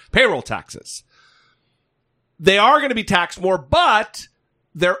for payroll taxes. They are going to be taxed more, but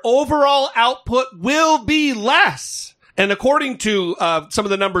their overall output will be less. And according to some of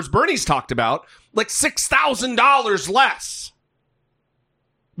the numbers Bernie's talked about, like $6,000 less.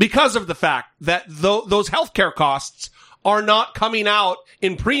 Because of the fact that those healthcare costs are not coming out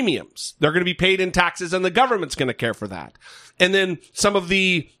in premiums. They're going to be paid in taxes and the government's going to care for that. And then some of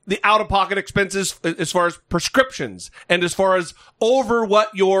the out-of-pocket expenses as far as prescriptions and as far as over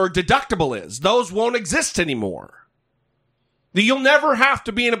what your deductible is, those won't exist anymore. You'll never have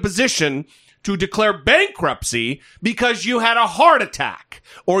to be in a position to declare bankruptcy because you had a heart attack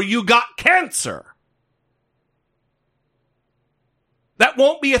or you got cancer. That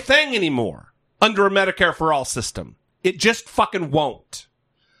won't be a thing anymore under a Medicare for All system. It just fucking won't.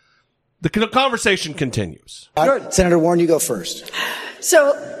 The conversation continues. Senator Warren, you go first.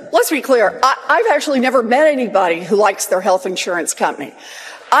 So let's be clear. I've actually never met anybody who likes their health insurance company.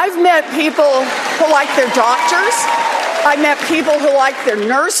 I've met people who like their doctors. I've met people who like their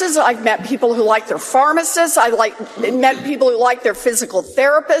nurses. I've met people who like their pharmacists. Met people who like their physical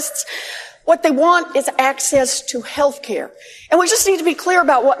therapists. What they want is access to health care. And we just need to be clear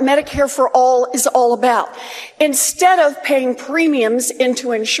about what Medicare for All is all about. Instead of paying premiums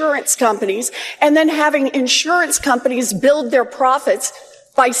into insurance companies and then having insurance companies build their profits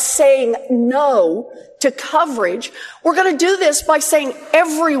by saying no to coverage, we're going to do this by saying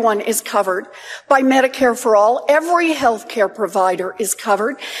everyone is covered by Medicare for All. Every healthcare provider is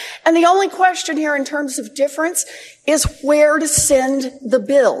covered. And the only question here in terms of difference is where to send the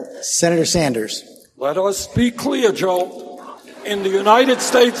bill. Senator Sanders. Let us be clear, Joe. In the United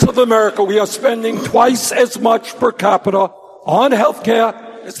States of America, we are spending twice as much per capita on health care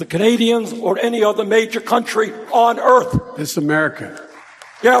as the Canadians or any other major country on earth. This is America.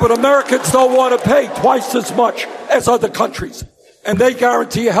 Yeah, but Americans don't want to pay twice as much as other countries. And they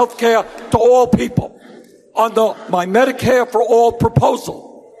guarantee health care to all people. Under my Medicare for All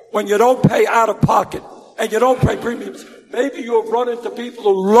proposal, when you don't pay out of pocket and you don't pay premiums, maybe you have run into people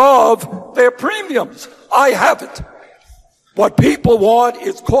who love their premiums. I haven't. What people want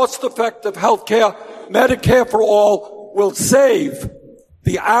is cost-effective health care. Medicare for All will save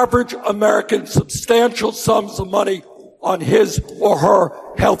the average American substantial sums of money on his or her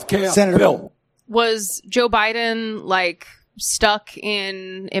health care bill. Was Joe Biden stuck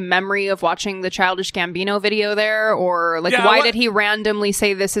in memory of watching the Childish Gambino video there? Or why did he randomly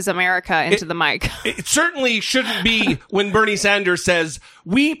say "This is America" into the mic? It certainly shouldn't be when Bernie Sanders says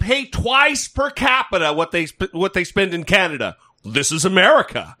we pay twice per capita what they spend in Canada. This is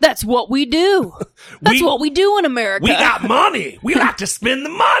America. That's what we do. That's what we do in America. We got money. We like to spend the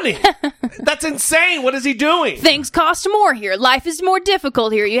money. That's insane. What is he doing? Things cost more here. Life is more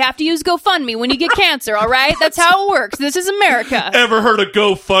difficult here. You have to use GoFundMe when you get cancer, all right? That's how it works. This is America. Ever heard of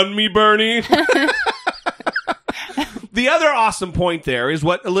GoFundMe, Bernie? The other awesome point there is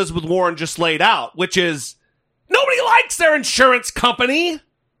what Elizabeth Warren just laid out, which is nobody likes their insurance company.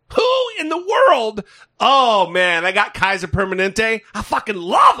 Who in the world? Oh, man, I got Kaiser Permanente. I fucking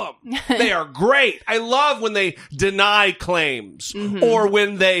love them. They are great. I love when they deny claims or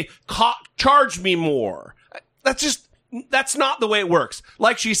when they charge me more. That's not the way it works.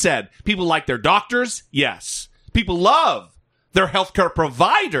 Like she said, people like their doctors. Yes. People love their healthcare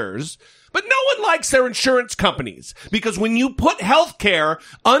providers, but no one likes their insurance companies because when you put healthcare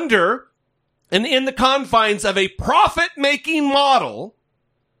under and in the confines of a profit-making model,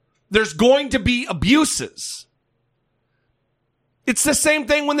 there's going to be abuses. It's the same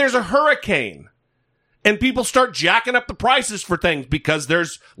thing when there's a hurricane and people start jacking up the prices for things because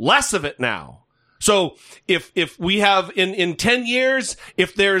there's less of it now. So if we have in 10 years,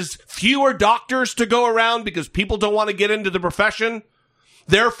 if there's fewer doctors to go around because people don't want to get into the profession,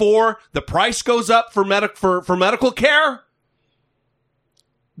 therefore the price goes up for medical care,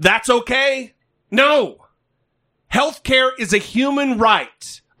 that's okay? No. Healthcare is a human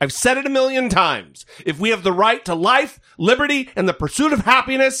right. I've said it a million times. If we have the right to life, liberty, and the pursuit of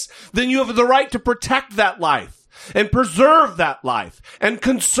happiness, then you have the right to protect that life and preserve that life and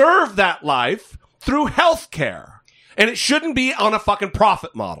conserve that life through health care. And it shouldn't be on a fucking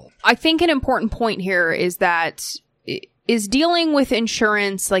profit model. I think an important point here is that is dealing with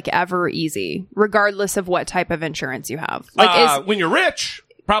insurance ever easy, regardless of what type of insurance you have? When you're rich,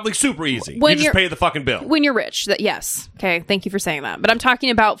 probably super easy. When you just pay the fucking bill. When you're rich, yes. Okay, thank you for saying that. But I'm talking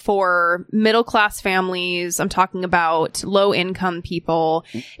about for middle-class families. I'm talking about low-income people.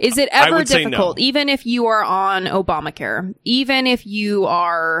 Is it ever difficult, no. Even if you are on Obamacare, even if you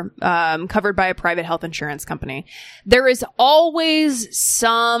are covered by a private health insurance company, there is always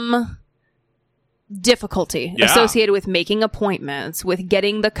some difficulty associated with making appointments, with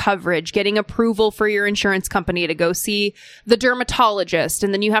getting the coverage, getting approval for your insurance company to go see the dermatologist,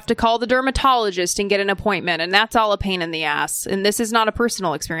 and then you have to call the dermatologist and get an appointment, and that's all a pain in the ass. And this is not a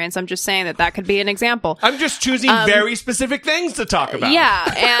personal experience. I'm just saying that could be an example. I'm just choosing very specific things to talk about.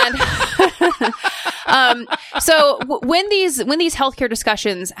 Yeah, and so when these healthcare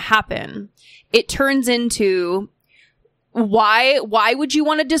discussions happen, it turns into why would you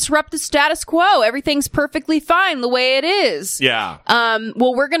want to disrupt the status quo? Everything's perfectly fine the way it is. Yeah.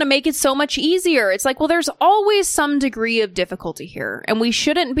 Well, we're going to make it so much easier. It's there's always some degree of difficulty here, and we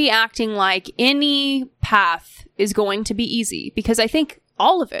shouldn't be acting like any path is going to be easy, because I think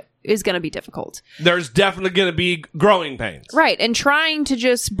all of it is going to be difficult. There's definitely going to be growing pains. Right. And trying to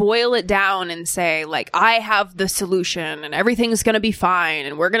just boil it down and say, like, I have the solution and everything's going to be fine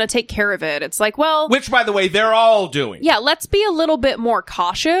and we're going to take care of it. It's like, well... Which, by the way, they're all doing. Yeah, let's be a little bit more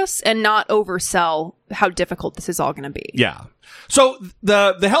cautious and not oversell how difficult this is all going to be. Yeah. So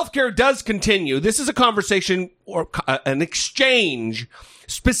the healthcare does continue. This is a conversation or an exchange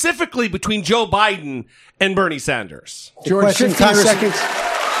specifically between Joe Biden and Bernie Sanders. George, 15 seconds.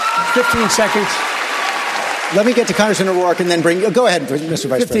 15 seconds. Let me get to Congressman O'Rourke and then go ahead, Mr.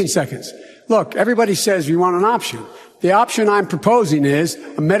 Vice 15 President. seconds. Look, everybody says we want an option. The option I'm proposing is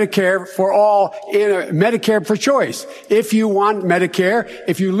a Medicare for all, Medicare for choice. If you want Medicare,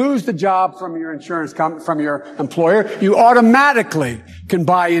 if you lose the job from your insurance from your employer, you automatically can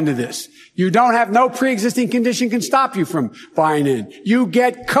buy into this. You don't have no pre-existing condition can stop you from buying in. You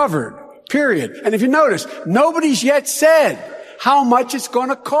get covered, period. And if you notice, nobody's yet said how much it's going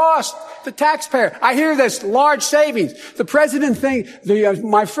to cost the taxpayer. I hear this large savings. The president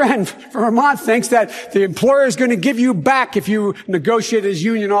my friend from Vermont thinks that the employer is going to give you back if you negotiate his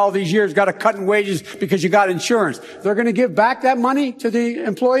union all these years, got a cut in wages because you got insurance. They're going to give back that money to the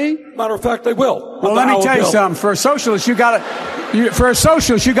employee? Matter of fact, they will. Well, let me tell you something. For a socialist, you got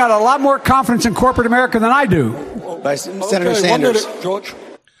a lot more confidence in corporate America than I do. Senator Sanders. 1 minute, George.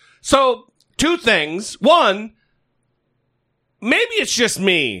 So, two things. One, maybe it's just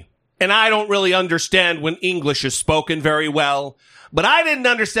me, and I don't really understand when English is spoken very well, but I didn't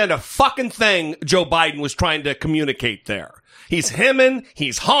understand a fucking thing Joe Biden was trying to communicate there. He's hemming,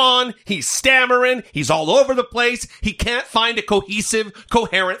 he's hawing, he's stammering, he's all over the place. He can't find a cohesive,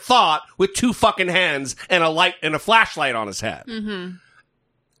 coherent thought with two fucking hands and a light and a flashlight on his head. Mm-hmm.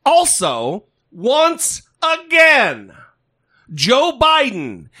 Also, once again, Joe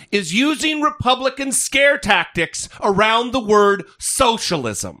Biden is using Republican scare tactics around the word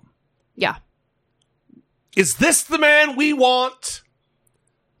socialism. Yeah. Is this the man we want?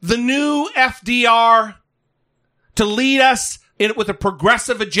 The new FDR to lead us with a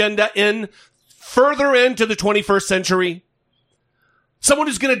progressive agenda further into the 21st century? Someone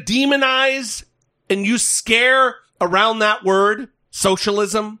who's going to demonize and use scare around that word,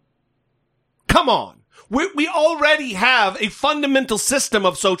 socialism? Come on. We already have a fundamental system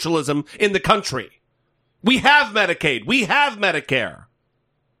of socialism in the country. We have Medicaid. We have Medicare.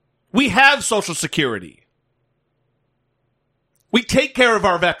 We have Social Security. We take care of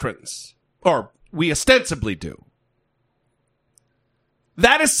our veterans, or we ostensibly do.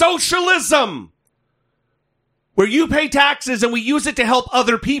 That is socialism, where you pay taxes and we use it to help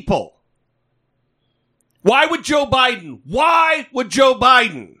other people. Why would Joe Biden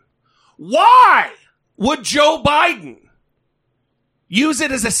use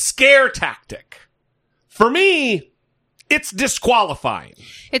it as a scare tactic? For me, it's disqualifying.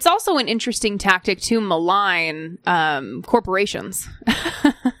 It's also an interesting tactic to malign corporations.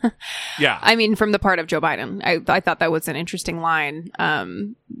 Yeah. I mean, from the part of Joe Biden. I thought that was an interesting line.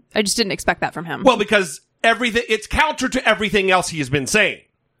 I just didn't expect that from him. Well, because it's counter to everything else he has been saying.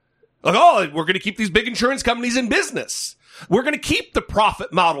 Like, oh, we're going to keep these big insurance companies in business. We're going to keep the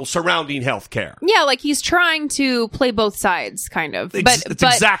profit model surrounding healthcare. Yeah, like he's trying to play both sides, kind of. But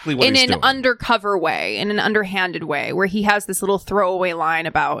exactly what he's doing. In an undercover way, in an underhanded way, where he has this little throwaway line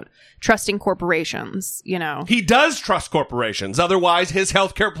about trusting corporations, you know. He does trust corporations. Otherwise, his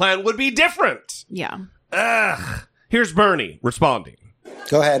healthcare plan would be different. Yeah. Ugh. Here's Bernie responding.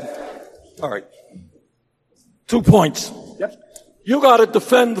 Go ahead. All right. 2 points. Yep. You got to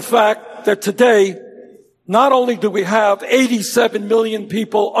defend the fact that today, not only do we have 87 million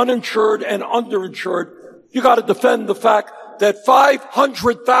people uninsured and underinsured, you got to defend the fact that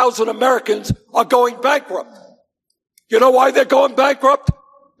 500,000 Americans are going bankrupt. You know why they're going bankrupt?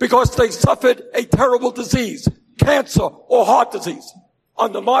 Because they suffered a terrible disease, cancer or heart disease.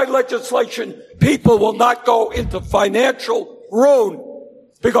 Under my legislation, people will not go into financial ruin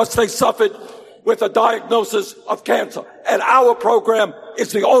because they suffered with a diagnosis of cancer. And our program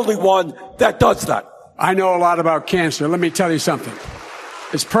is the only one that does that. I know a lot about cancer. Let me tell you something.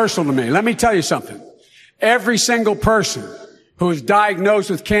 It's personal to me. Let me tell you something. Every single person who is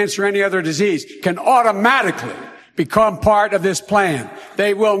diagnosed with cancer or any other disease can automatically become part of this plan.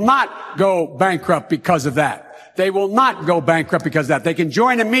 They will not go bankrupt because of that. They will not go bankrupt because of that. They can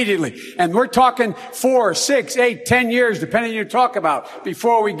join immediately. And we're talking 4, 6, 8, 10 years, depending on you talk about,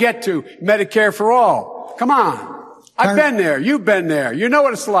 before we get to Medicare for all. Come on. I've been there. You've been there. You know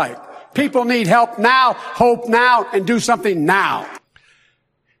what it's like. People need help now, hope now, and do something now.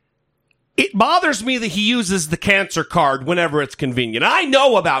 It bothers me that he uses the cancer card whenever it's convenient. I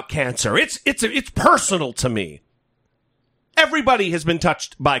know about cancer. It's personal to me. Everybody has been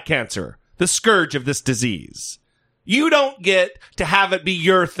touched by cancer, the scourge of this disease. You don't get to have it be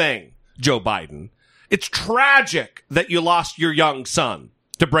your thing, Joe Biden. It's tragic that you lost your young son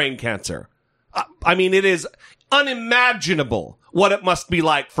to brain cancer. I mean, it is unimaginable what it must be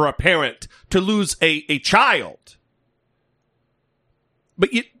like for a parent to lose a child.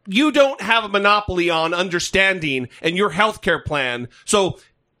 But you don't have a monopoly on understanding and your healthcare plan. So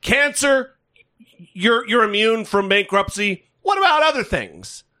cancer, you're immune from bankruptcy. What about other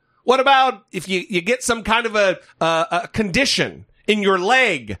things? What about if you get some kind of a condition in your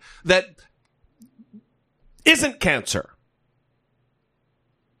leg that isn't cancer?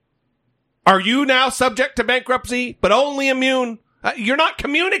 Are you now subject to bankruptcy, but only immune? You're not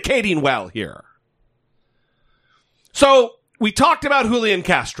communicating well here. So we talked about Julian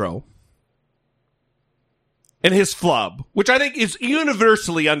Castro and his flub, which I think is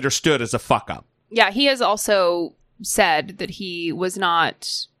universally understood as a fuck up. Yeah, he has also said that he was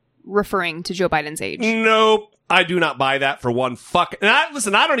not referring to Joe Biden's age. Nope. I do not buy that for one fuck. And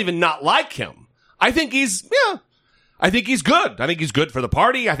I don't even not like him. I think he's good. I think he's good for the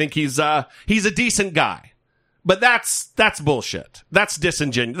party. I think he's a decent guy. But that's bullshit. That's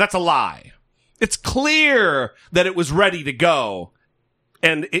disingenuous. That's a lie. It's clear that it was ready to go.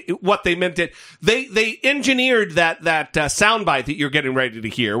 And what they meant it, they engineered that soundbite that you're getting ready to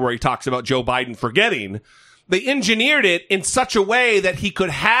hear, where he talks about Joe Biden forgetting. They engineered it in such a way that he could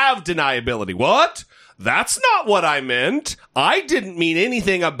have deniability. What? That's not what I meant. I didn't mean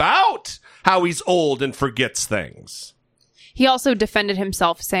anything about how he's old and forgets things. He also defended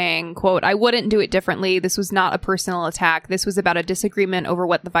himself saying, quote, "I wouldn't do it differently. This was not a personal attack. This was about a disagreement over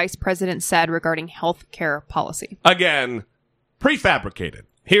what the vice president said regarding health care policy." Again, prefabricated.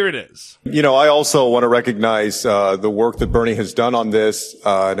 Here it is. You know, I also want to recognize the work that Bernie has done on this.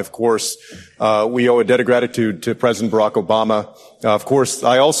 And of course, we owe a debt of gratitude to President Barack Obama. Of course,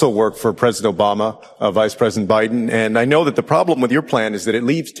 I also work for President Obama, Vice President Biden. And I know that the problem with your plan is that it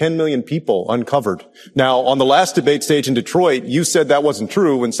leaves 10 million people uncovered. Now, on the last debate stage in Detroit, you said that wasn't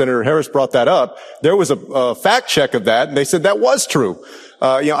true. When Senator Harris brought that up, there was a fact check of that, and they said that was true.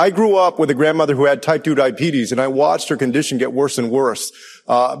 I grew up with a grandmother who had type 2 diabetes, and I watched her condition get worse and worse.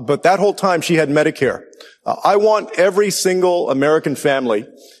 But that whole time she had Medicare. I want every single American family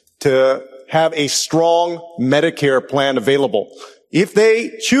to have a strong Medicare plan available. If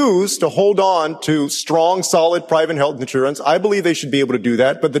they choose to hold on to strong, solid private health insurance, I believe they should be able to do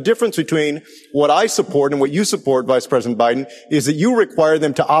that. But the difference between what I support and what you support, Vice President Biden, is that you require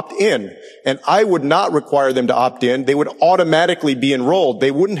them to opt in. And I would not require them to opt in. They would automatically be enrolled.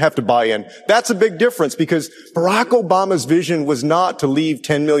 They wouldn't have to buy in. That's a big difference, because Barack Obama's vision was not to leave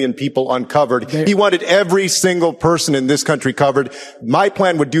 10 million people uncovered. He wanted every single person in this country covered. My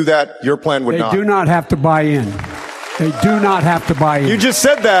plan would do that. Your plan would not. They do not have to buy in. They do not have to buy in. You just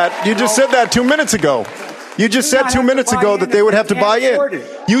said that. You just said that 2 minutes ago. You just said 2 minutes ago that they would have to buy in.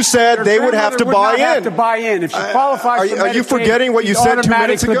 You said they would have to buy in. Have to buy in. If she qualifies for Medicaid, are you forgetting what you said 2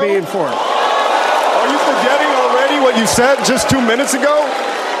 minutes ago? Be in for it. Are you forgetting already what you said just 2 minutes ago?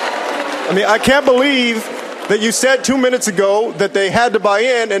 I mean, I can't believe that you said 2 minutes ago that they had to buy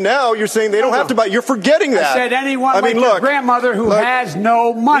in, and now you're saying they don't have to buy. You're forgetting that. I said anyone your grandmother who has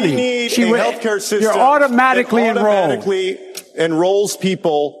no money. We need a healthcare system. You're automatically enrolls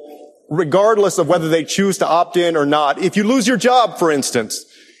people regardless of whether they choose to opt in or not. If you lose your job, for instance,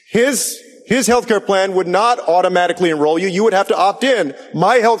 his healthcare plan would not automatically enroll you. You would have to opt in.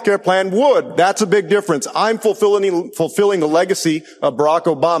 My healthcare plan would. That's a big difference. I'm fulfilling the legacy of Barack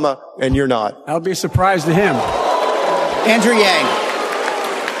Obama, and you're not. I'll be surprised to him. Andrew Yang.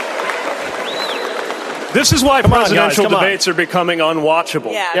 This is why presidential debates are becoming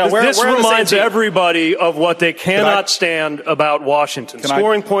unwatchable. Yeah, this reminds everybody of what they cannot stand about Washington.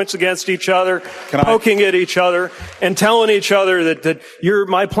 Scoring points against each other, poking at each other, and telling each other that you're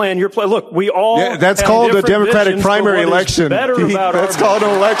my plan, your plan. Look, we all that's called a Democratic primary election. That's called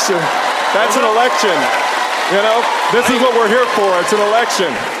an election. That's an election. You know, this is what we're here for. It's an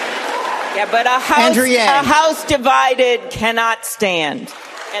election. Yeah, but a house divided cannot stand.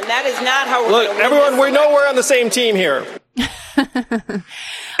 And that is not how we're going to win. Look, everyone, we know we're on the same team here.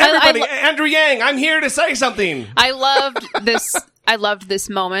 Everybody, Andrew Yang, I'm here to say something. I loved this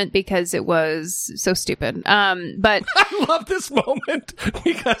moment because it was so stupid. But I love this moment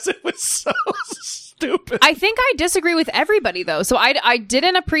because it was so stupid. I think I disagree with everybody, though. So I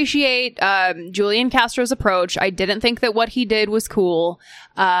didn't appreciate Julian Castro's approach. I didn't think that what he did was cool.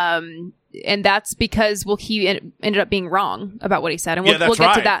 And that's because, he ended up being wrong about what he said. And we'll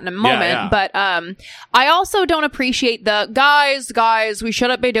get to that in a moment. Yeah. But I also don't appreciate the guys, we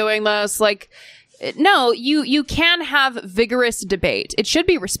shouldn't be doing this. Like, No, you can have vigorous debate. It should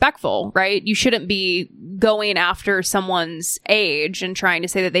be respectful, right? You shouldn't be going after someone's age and trying to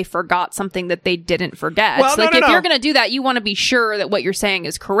say that they forgot something that they didn't forget. Well, if you're going to do that, you want to be sure that what you're saying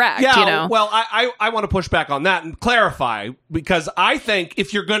is correct. Yeah, you know? Well, I want to push back on that and clarify, because I think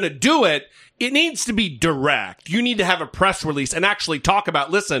if you're going to do it, it needs to be direct. You need to have a press release and actually talk about,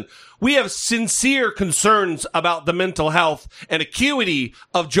 listen, we have sincere concerns about the mental health and acuity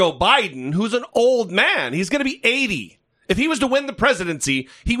of Joe Biden, who's an old man. He's going to be 80. If he was to win the presidency,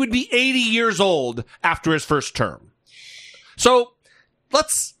 he would be 80 years old after his first term. So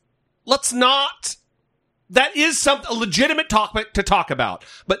let's not, that is a legitimate topic to talk about,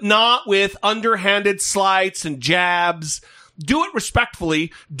 but not with underhanded slights and jabs. Do it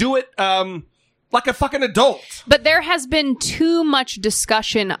respectfully. Do it, like a fucking adult. But there has been too much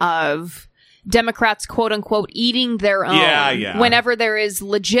discussion of Democrats, quote unquote, eating their own whenever there is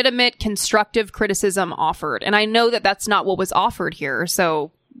legitimate constructive criticism offered. And I know that that's not what was offered here.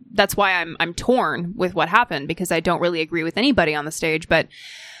 So that's why I'm torn with what happened, because I don't really agree with anybody on the stage. But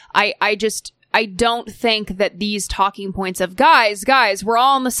I don't think that these talking points of guys, we're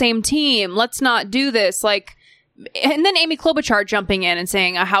all on the same team. Let's not do this. And then Amy Klobuchar jumping in and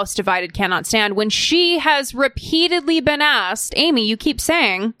saying a house divided cannot stand, when she has repeatedly been asked, Amy, you keep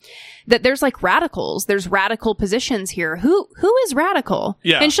saying that there's radicals. There's radical positions here. Who is radical?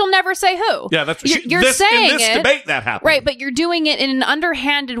 Yeah. And she'll never say who. Yeah, that's you're saying in this debate that happened. Right, but you're doing it in an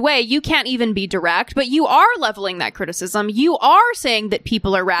underhanded way. You can't even be direct, but you are leveling that criticism. You are saying that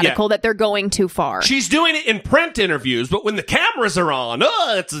people are radical, that they're going too far. She's doing it in print interviews, but when the cameras are on,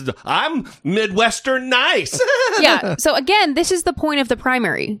 I'm Midwestern nice. Yeah. So again, this is the point of the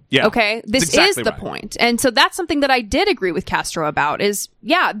primary. Yeah. Okay. This is the point. And so that's something that I did agree with Castro about is,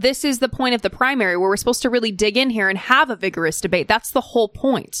 this is the point of the primary where we're supposed to really dig in here and have a vigorous debate. That's the whole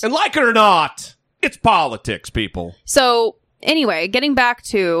point. And like it or not, it's politics, people. So anyway, getting back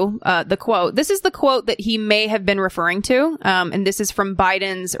to the quote, this is the quote that he may have been referring to. And this is from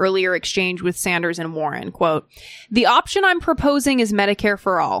Biden's earlier exchange with Sanders and Warren. Quote, "The option I'm proposing is Medicare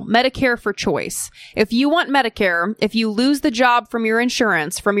for all, Medicare for choice. If you want Medicare, if you lose the job from your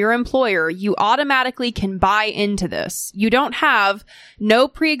insurance, from your employer, you automatically can buy into this. You don't have no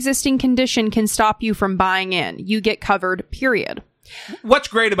pre-existing condition can stop you from buying in. You get covered, period." What's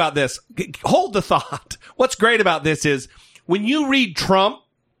great about this? Hold the thought. What's great about this is, when you read Trump,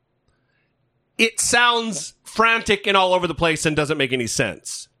 it sounds frantic and all over the place and doesn't make any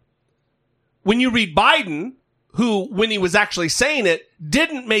sense. When you read Biden, who, when he was actually saying it,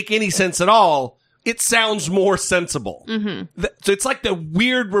 didn't make any sense at all, it sounds more sensible. Mm-hmm. So it's like the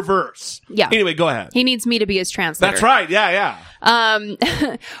weird reverse. Yeah. Anyway, go ahead. He needs me to be his translator. That's right. Yeah.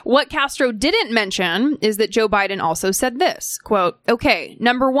 What Castro didn't mention is that Joe Biden also said this, quote, "Okay,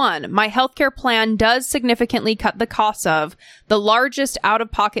 number one, my healthcare plan does significantly cut the costs of the largest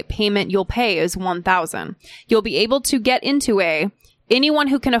out-of-pocket payment you'll pay is $1,000. You'll be able to get into anyone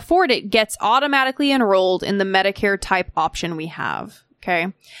who can afford it gets automatically enrolled in the Medicare type option we have."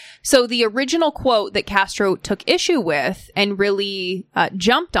 Okay. So the original quote that Castro took issue with and really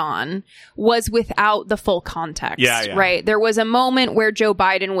jumped on was without the full context. Yeah. Right. There was a moment where Joe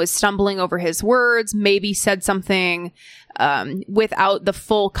Biden was stumbling over his words, maybe said something without the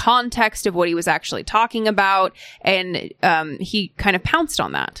full context of what he was actually talking about. And he kind of pounced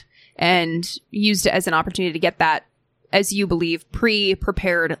on that and used it as an opportunity to get that, as you believe,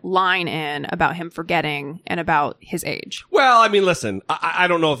 pre-prepared line in about him forgetting and about his age. Well, I mean, listen, I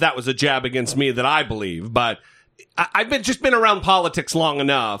don't know if that was a jab against me that I believe, but I've been around politics long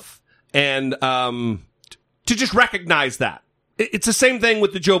enough and to just recognize that. It's the same thing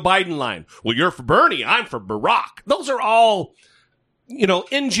with the Joe Biden line. Well, you're for Bernie, I'm for Barack. Those are all,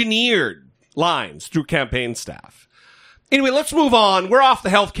 engineered lines through campaign staff. Anyway, let's move on. We're off the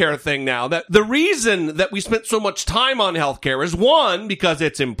healthcare thing now. That the reason that we spent so much time on healthcare is, one, because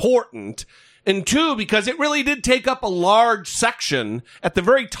it's important, and two, because it really did take up a large section at the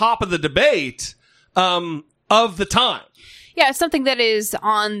very top of the debate of the time. Yeah, it's something that is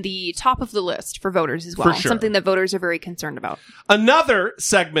on the top of the list for voters as well. For sure. Something that voters are very concerned about. Another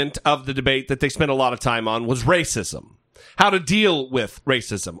segment of the debate that they spent a lot of time on was racism. How to deal with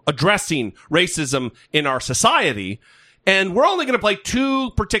racism, addressing racism in our society. And we're only going to play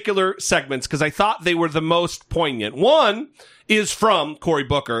two particular segments because I thought they were the most poignant. One is from Cory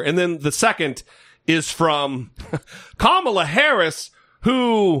Booker, and then the second is from Kamala Harris,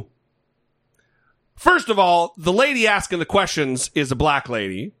 who, first of all, the lady asking the questions is a black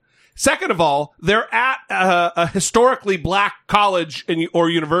lady. Second of all, they're at a historically black college or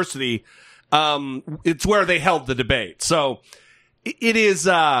university. It's where they held the debate. So it is...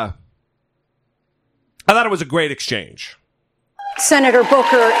 I thought it was a great exchange. Senator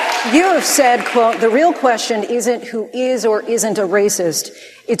Booker, you have said, quote, the real question isn't who is or isn't a racist.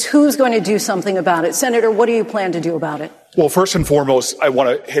 It's who's going to do something about it. Senator, what do you plan to do about it? Well, first and foremost, I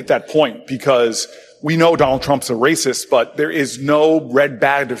want to hit that point because we know Donald Trump's a racist, but there is no red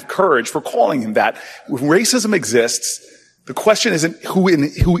badge of courage for calling him that. When racism exists, the question isn't who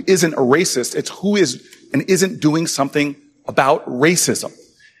isn't a racist. It's who is and isn't doing something about racism.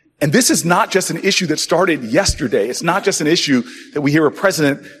 And this is not just an issue that started yesterday. It's not just an issue that we hear a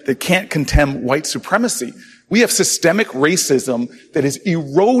president that can't condemn white supremacy. We have systemic racism that is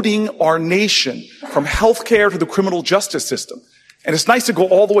eroding our nation from healthcare to the criminal justice system. And it's nice to go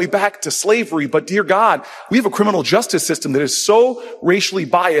all the way back to slavery, but dear God, we have a criminal justice system that is so racially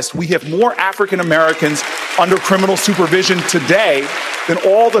biased. We have more African Americans under criminal supervision today than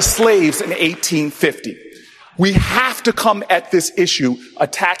all the slaves in 1850. We have to come at this issue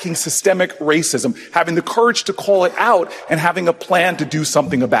attacking systemic racism, having the courage to call it out and having a plan to do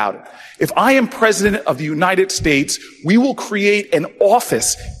something about it. If I am president of the United States, we will create an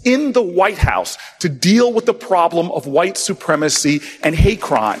office in the White House to deal with the problem of white supremacy and hate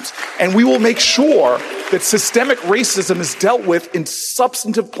crimes. And we will make sure that systemic racism is dealt with in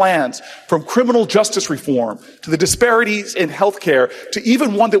substantive plans, from criminal justice reform to the disparities in healthcare to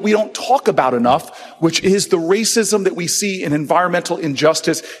even one that we don't talk about enough, which is the racism that we see in environmental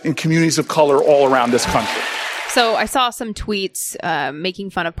injustice in communities of color all around this country. So I saw some tweets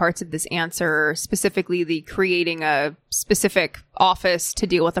making fun of parts of this answer, specifically the creating a specific office to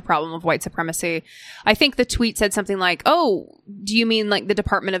deal with the problem of white supremacy. I think the tweet said something like, oh, do you mean like the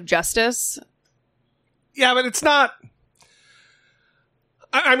Department of Justice? Yeah, but it's not...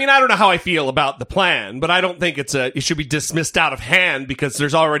 I mean, I don't know how I feel about the plan, but I don't think it should be dismissed out of hand because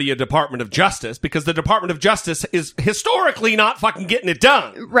there's already a Department of Justice, because the Department of Justice is historically not fucking getting it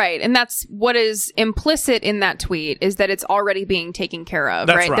done. Right. And that's what is implicit in that tweet, is that it's already being taken care of.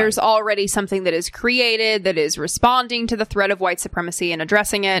 That's right. There's already something that is created that is responding to the threat of white supremacy and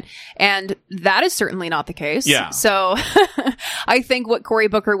addressing it. And that is certainly not the case. Yeah. So I think what Cory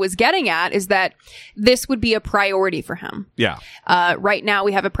Booker was getting at is that this would be a priority for him. Yeah. Right now,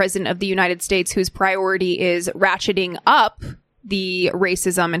 we have a president of the United States whose priority is ratcheting up the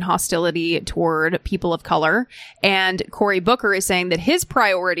racism and hostility toward people of color. And Cory Booker is saying that his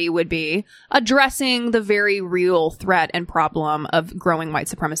priority would be addressing the very real threat and problem of growing white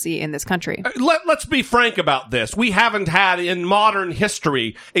supremacy in this country. Let's be frank about this. We haven't had in modern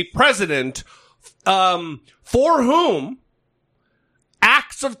history a president for whom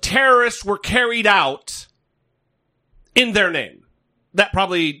acts of terrorists were carried out in their name. That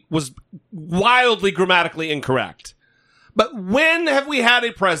probably was wildly grammatically incorrect. But when have we had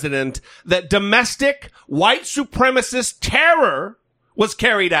a president that domestic white supremacist terror was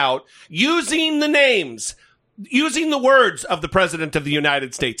carried out using the names, using the words of the President of the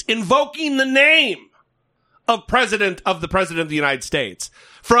United States, invoking the name of the President of the United States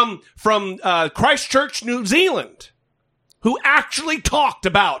from Christchurch, New Zealand, who actually talked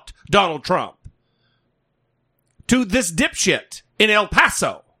about Donald Trump, to this dipshit in El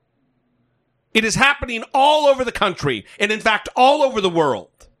Paso? It is happening all over the country, and in fact, all over the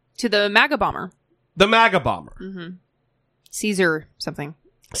world. To the MAGA bomber. The MAGA bomber. Mm-hmm. Caesar something.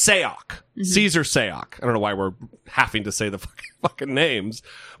 Sayoc. Mm-hmm. Caesar Sayoc. I don't know why we're having to say the fucking names.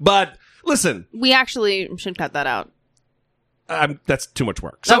 But listen. We actually should cut that out. That's too much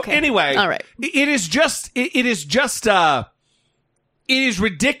work. So okay. Anyway. All right. It is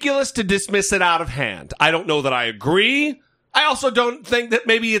ridiculous to dismiss it out of hand. I don't know that I agree. I also don't think that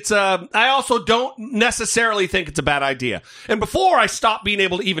maybe I also don't necessarily think it's a bad idea. And before I stop being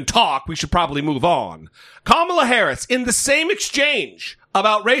able to even talk, we should probably move on. Kamala Harris, in the same exchange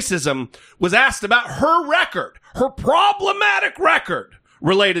about racism, was asked about her record, her problematic record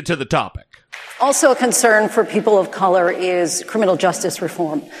related to the topic. Also a concern for people of color is criminal justice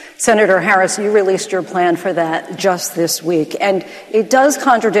reform. Senator Harris, you released your plan for that just this week, and it does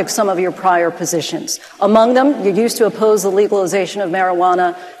contradict some of your prior positions. Among them, you used to oppose the legalization of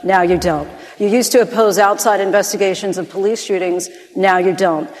marijuana, now you don't. You used to oppose outside investigations of police shootings, now you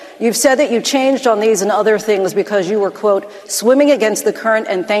don't. You've said that you changed on these and other things because you were, quote, swimming against the current,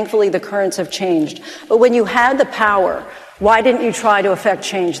 and thankfully the currents have changed. But when you had the power, why didn't you try to effect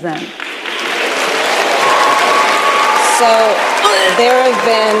change then? So there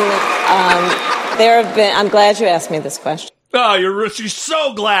have been, I'm glad you asked me this question. Oh, she's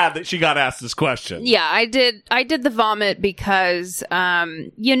so glad that she got asked this question. Yeah, I did the vomit because,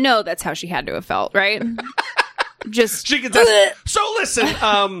 that's how she had to have felt, right? Just. She gets asked. So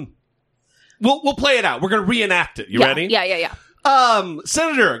listen, we'll play it out. We're going to reenact it. You ready? Yeah.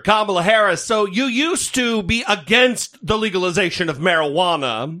 Senator Kamala Harris, so you used to be against the legalization of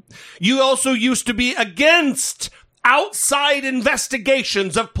marijuana. You also used to be against outside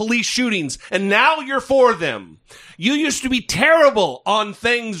investigations of police shootings, and now you're for them. You used to be terrible on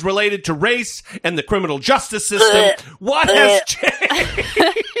things related to race and the criminal justice system. What has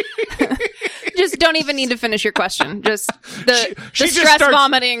changed? Just don't even need to finish your question. Just the stress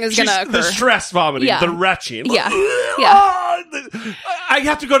vomiting is going to occur. The stress vomiting, the retching. Yeah. I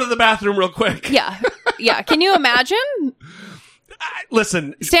have to go to the bathroom real quick. Yeah. Can you imagine?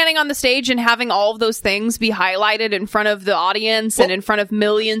 Listen. Standing on the stage and having all of those things be highlighted in front of the audience and in front of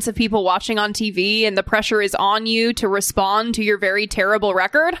millions of people watching on TV, and the pressure is on you to respond to your very terrible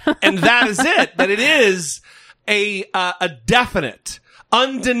record. And that is it. That it is a definite,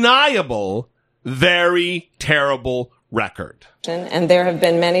 undeniable, very terrible record. And there have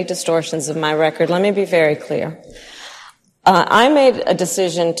been many distortions of my record. Let me be very clear. I made a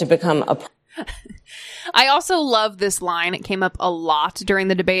decision to become a... I also love this line. It came up a lot during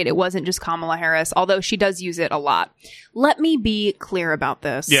the debate. It wasn't just Kamala Harris, although she does use it a lot. Let me be clear about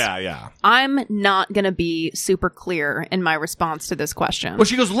this. Yeah. I'm not going to be super clear in my response to this question. Well,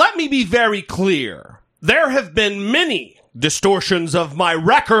 she goes, let me be very clear. There have been many distortions of my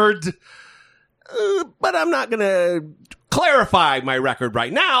record, but I'm not going to clarify my record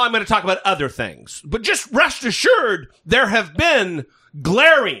right now. I'm going to talk about other things. But just rest assured, there have been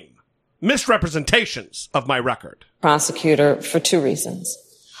glaring misrepresentations of my record. Prosecutor for two reasons.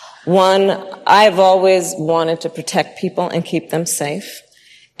 One, I've always wanted to protect people and keep them safe.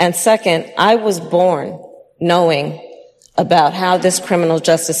 And second, I was born knowing about how this criminal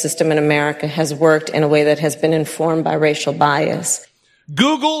justice system in America has worked in a way that has been informed by racial bias.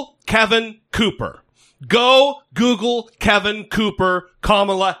 Google Kevin Cooper. Go Google Kevin Cooper,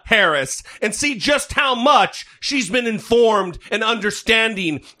 Kamala Harris, and see just how much she's been informed and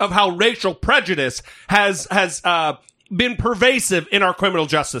understanding of how racial prejudice has been pervasive in our criminal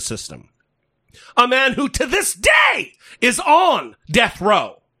justice system. A man who to this day is on death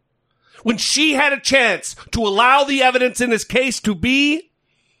row. When she had a chance to allow the evidence in his case to be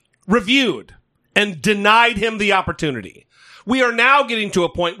reviewed and denied him the opportunity. We are now getting to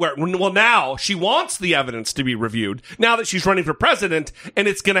a point where, well, now she wants the evidence to be reviewed now that she's running for president, and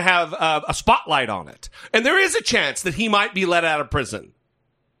it's going to have a spotlight on it. And there is a chance that he might be let out of prison,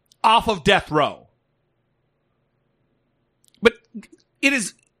 off of death row. But it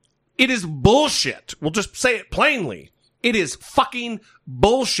is bullshit. We'll just say it plainly. It is fucking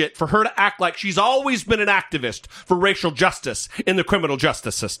bullshit for her to act like she's always been an activist for racial justice in the criminal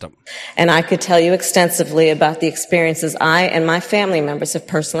justice system. And I could tell you extensively about the experiences I and my family members have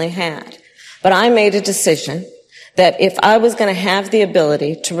personally had. But I made a decision that if I was going to have the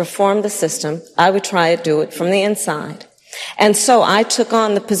ability to reform the system, I would try to do it from the inside. And so I took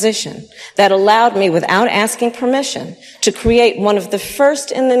on the position that allowed me, without asking permission, to create one of the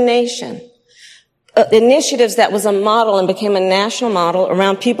first in the nation initiatives that was a model and became a national model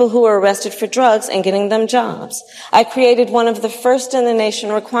around people who were arrested for drugs and getting them jobs. I created one of the first in the nation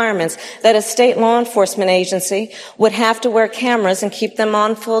requirements that a state law enforcement agency would have to wear cameras and keep them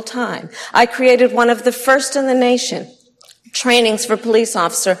on full time. I created one of the first in the nation trainings for police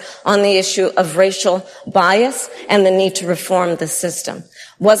officer on the issue of racial bias and the need to reform the system.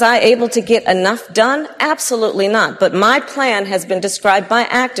 Was I able to get enough done? Absolutely not. But my plan has been described by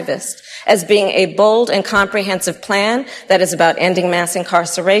activists as being a bold and comprehensive plan that is about ending mass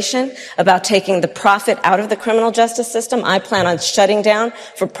incarceration, about taking the profit out of the criminal justice system. I plan on shutting down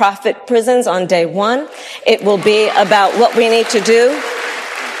for-profit prisons on day one. It will be about what we need to do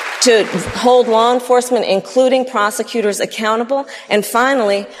to hold law enforcement, including prosecutors, accountable. And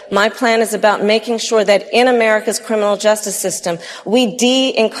finally, my plan is about making sure that in America's criminal justice system, we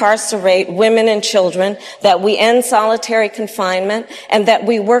de-incarcerate women and children, that we end solitary confinement, and that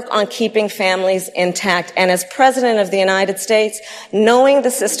we work on keeping families intact. And as President of the United States, knowing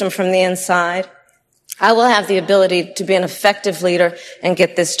the system from the inside, I will have the ability to be an effective leader and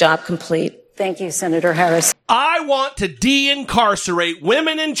get this job complete. Thank you, Senator Harris. I want to de-incarcerate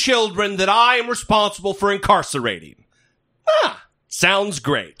women and children that I am responsible for incarcerating. Sounds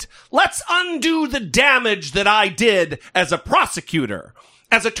great. Let's undo the damage that I did as a prosecutor,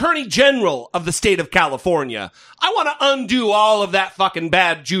 as Attorney General of the state of California. I want to undo all of that fucking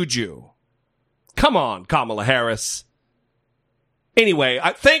bad juju. Come on, Kamala Harris. Anyway,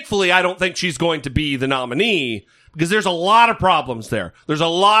 thankfully, I don't think she's going to be the nominee, because there's a lot of problems there. There's a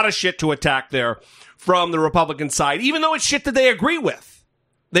lot of shit to attack there from the Republican side, even though it's shit that they agree with.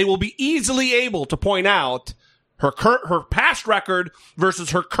 They will be easily able to point out her past record versus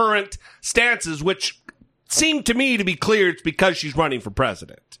her current stances, which seemed to me to be clear it's because she's running for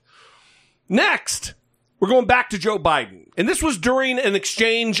president. Next, we're going back to Joe Biden. And this was during an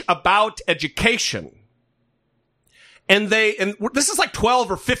exchange about education. And this is like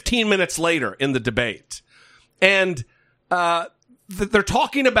 12 or 15 minutes later in the debate. And they're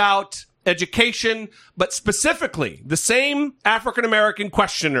talking about education, but specifically the same African-American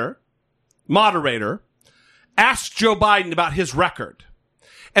questioner, moderator, asked Joe Biden about his record.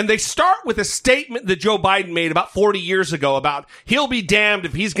 And they start with a statement that Joe Biden made about 40 years ago about he'll be damned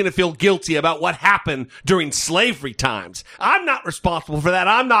if he's going to feel guilty about what happened during slavery times. I'm not responsible for that.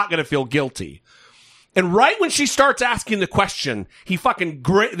 I'm not going to feel guilty. And right when she starts asking the question, he fucking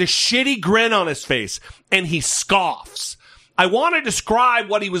the shitty grin on his face, and he scoffs. I want to describe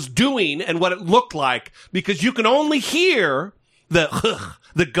what he was doing and what it looked like because you can only hear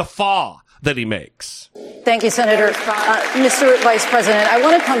the guffaw that he makes. Thank you, Senator. Mr. Vice President, I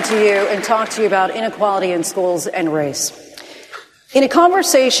want to come to you and talk to you about inequality in schools and race. In a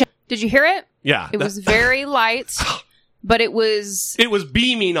conversation... Did you hear it? Yeah. It was very light, but it was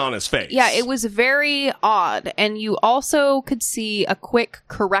beaming on his face. Yeah, it was very odd. And you also could see a quick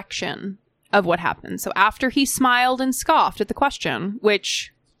correction of what happened. So after he smiled and scoffed at the question,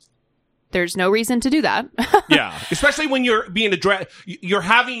 which... there's no reason to do that. Yeah, especially when you're being addressed, you're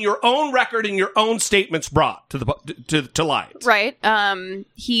having your own record and your own statements brought to light. Right.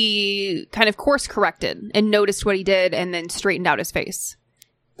 He kind of course corrected and noticed what he did and then straightened out his face.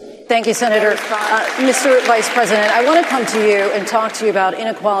 Thank you, Senator. Mr. Vice President, I want to come to you and talk to you about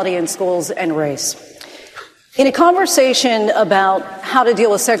inequality in schools and race. In a conversation about how to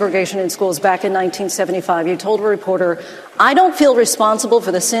deal with segregation in schools back in 1975, you told a reporter, I don't feel responsible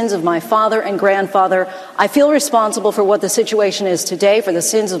for the sins of my father and grandfather. I feel responsible for what the situation is today, for the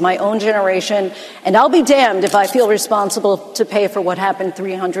sins of my own generation, and I'll be damned if I feel responsible to pay for what happened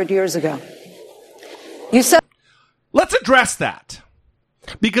 300 years ago. You said... Let's address that.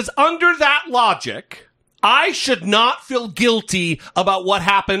 Because under that logic... I should not feel guilty about what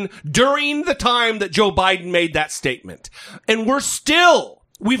happened during the time that Joe Biden made that statement. And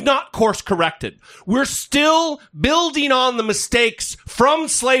we've not course corrected. We're still building on the mistakes from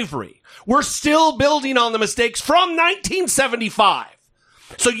slavery. We're still building on the mistakes from 1975.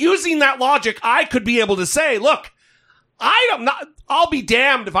 So using that logic, I could be able to say, look, I'll be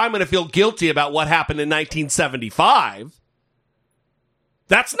damned if I'm going to feel guilty about what happened in 1975.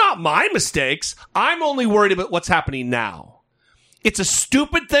 That's not my mistakes. I'm only worried about what's happening now. It's a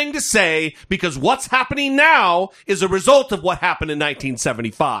stupid thing to say because what's happening now is a result of what happened in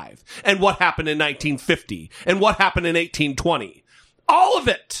 1975 and what happened in 1950 and what happened in 1820. All of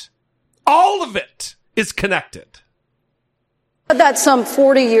it is connected. That's some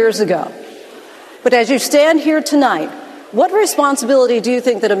 40 years ago. But as you stand here tonight, what responsibility do you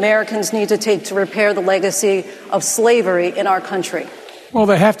think that Americans need to take to repair the legacy of slavery in our country? Well,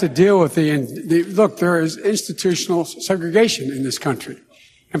 they have to deal with look, there is institutional segregation in this country.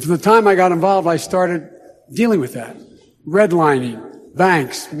 And from the time I got involved, I started dealing with that. Redlining,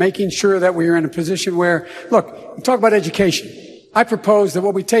 banks, making sure that we are in a position where, look, we talk about education. I propose that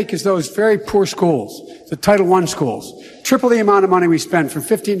what we take is those very poor schools, the Title I schools, triple the amount of money we spend from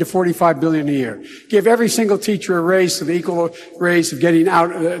 $15 to $45 billion a year. Give every single teacher a raise to the equal raise of getting out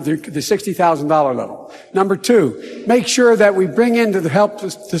the $60,000 level. Number two, make sure that we bring in to help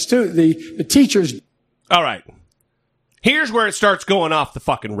the teachers. All right. Here's where it starts going off the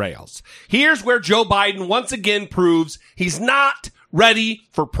fucking rails. Here's where Joe Biden once again proves he's not ready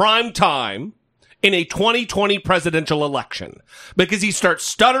for prime time in a 2020 presidential election because he starts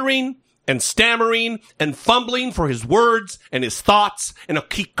stuttering and stammering and fumbling for his words and his thoughts and a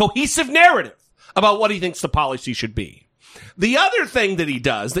cohesive narrative about what he thinks the policy should be. The other thing that he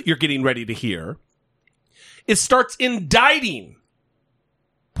does that you're getting ready to hear is starts indicting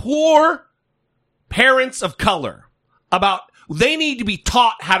poor parents of color about they need to be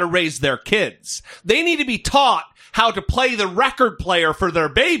taught how to raise their kids. They need to be taught how to play the record player for their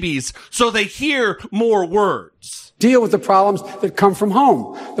babies so they hear more words. Deal with the problems that come from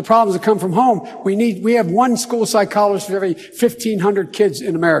home. The problems that come from home, we have one school psychologist for every 1,500 kids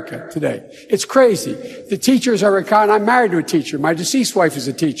in America today. It's crazy. The teachers are I'm married to a teacher. My deceased wife is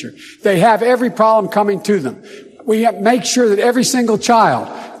a teacher. They have every problem coming to them. We have to make sure that every single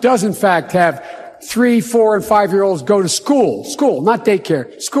child does in fact have 3, 4, and 5-year-olds go to school, not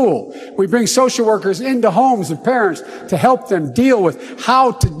daycare, school. We bring social workers into homes of parents to help them deal with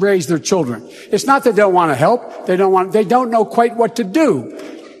how to raise their children. It's not that they don't want to help. They don't know quite what to do.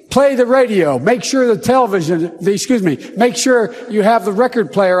 Play the radio. Make sure make sure you have the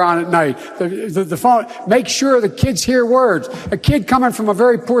record player on at night. The phone. Make sure the kids hear words. A kid coming from a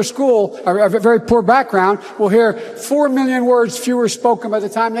very poor school, or a very poor background, will hear 4 million words fewer spoken by the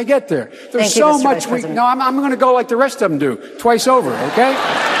time they get there. There's so much I'm going to go like the rest of them do, twice over, okay?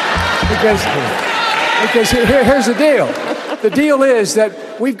 Because here's the deal. The deal is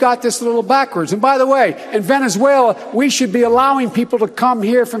that we've got this a little backwards. And by the way, in Venezuela, we should be allowing people to come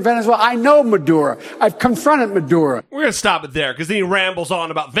here from Venezuela. I know Maduro. I've confronted Maduro. We're going to stop it there because then he rambles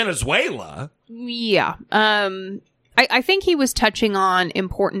on about Venezuela. Yeah. I think he was touching on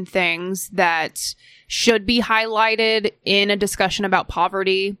important things that should be highlighted in a discussion about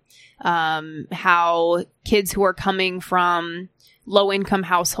poverty. How kids who are coming from low-income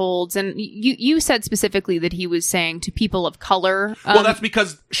households, and you said specifically that he was saying to people of color. Well, that's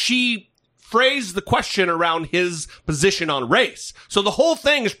because she phrased the question around his position on race. So the whole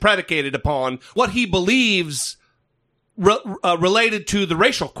thing is predicated upon what he believes related to the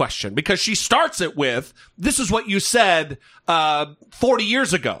racial question, because she starts it with, this is what you said 40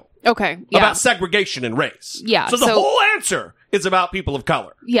 years ago. Okay. Yeah. About segregation and race. Yeah. So the whole answer is about people of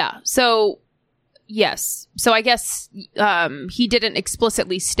color. Yeah. So, yes. So I guess he didn't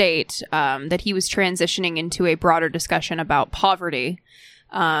explicitly state that he was transitioning into a broader discussion about poverty.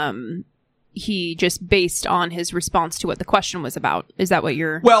 He just based on his response to what the question was about. Is that what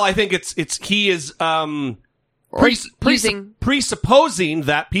you're... Well, I think he is presupposing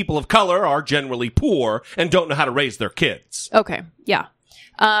that people of color are generally poor and don't know how to raise their kids. Okay. Yeah.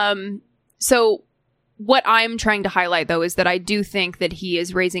 So what I'm trying to highlight, though, is that I do think that he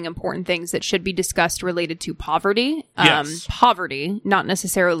is raising important things that should be discussed related to poverty. Yes. Poverty, not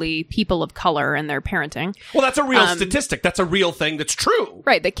necessarily people of color and their parenting. Well, that's a real statistic. That's a real thing that's true.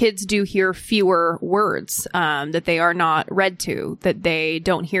 Right. That kids do hear fewer words, that they are not read to, that they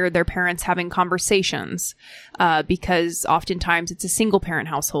don't hear their parents having conversations, because oftentimes it's a single parent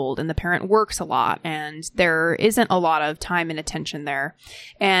household and the parent works a lot and there isn't a lot of time and attention there.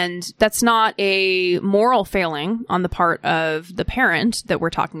 And that's not a moral failing on the part of the parent that we're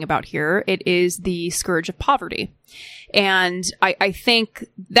talking about here. It is the scourge of poverty. And I think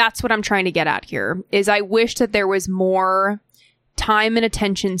that's what I'm trying to get at here, is I wish that there was more time and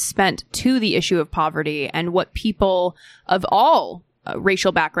attention spent to the issue of poverty and what people of all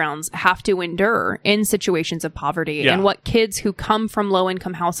racial backgrounds have to endure in situations of poverty, and what kids who come from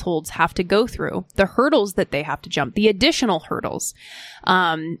low-income households have to go through, the hurdles that they have to jump, the additional hurdles.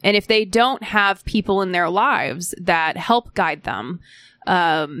 And if they don't have people in their lives that help guide them,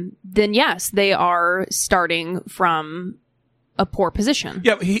 then yes, they are starting from a poor position.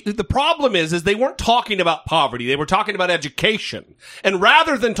 Yeah, the problem is they weren't talking about poverty. They were talking about education. And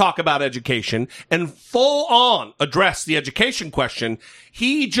rather than talk about education and full on address the education question,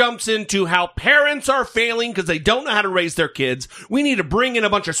 he jumps into how parents are failing because they don't know how to raise their kids. We need to bring in a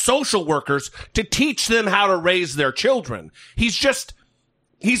bunch of social workers to teach them how to raise their children.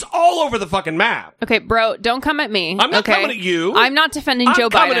 He's all over the fucking map. Okay, bro, don't come at me. I'm not coming at you. I'm not defending Joe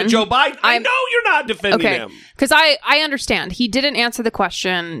Biden. I'm coming at Joe Biden. I know you're not defending him. Because I understand. He didn't answer the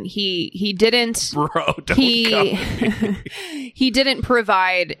question. He didn't... Bro, don't come at me. He didn't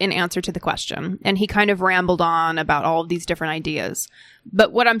provide an answer to the question. And he kind of rambled on about all of these different ideas.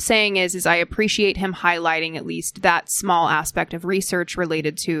 But what I'm saying is I appreciate him highlighting at least that small aspect of research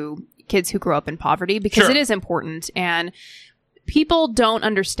related to kids who grow up in poverty, because it is important. And people don't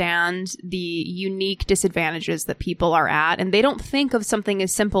understand the unique disadvantages that people are at, and they don't think of something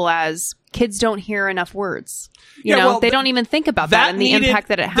as simple as kids don't hear enough words. You know, they don't even think about that and the impact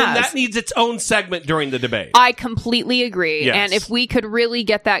that it has. Then that needs its own segment during the debate. I completely agree. Yes. And if we could really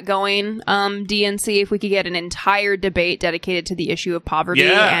get that going, DNC, if we could get an entire debate dedicated to the issue of poverty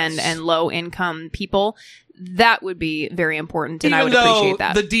and low income people, that would be very important, and I would appreciate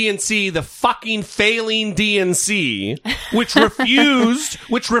that. The DNC, the fucking failing DNC,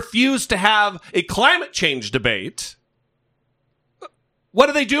 which refused to have a climate change debate, what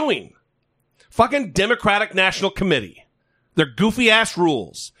are they doing? Fucking Democratic National Committee. Their goofy ass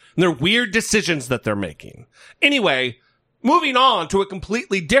rules and their weird decisions that they're making. Anyway, moving on to a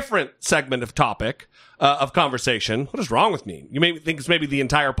completely different segment of topic. Of conversation. What is wrong with me? You may think it's maybe the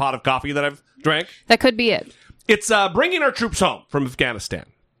entire pot of coffee that I've drank. That could be it. It's bringing our troops home from Afghanistan.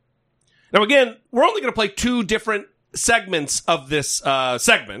 Now, again, we're only going to play two different segments of this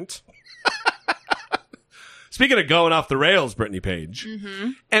segment. Speaking of going off the rails, Brittany Page.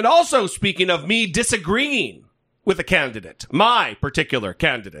 Mm-hmm. And also speaking of me disagreeing with a candidate, my particular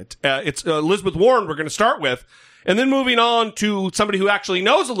candidate. It's Elizabeth Warren we're going to start with. And then moving on to somebody who actually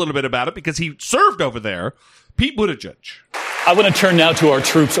knows a little bit about it because he served over there, Pete Buttigieg. I want to turn now to our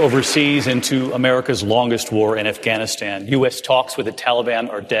troops overseas and to America's longest war in Afghanistan. U.S. talks with the Taliban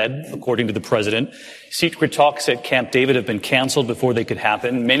are dead, according to the president. Secret talks at Camp David have been canceled before they could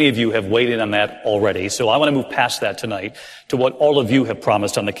happen. Many of you have weighed in on that already. So I want to move past that tonight to what all of you have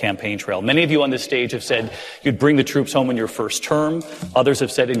promised on the campaign trail. Many of you on this stage have said you'd bring the troops home in your first term. Others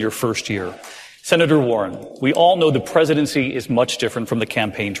have said in your first year. Senator Warren, we all know the presidency is much different from the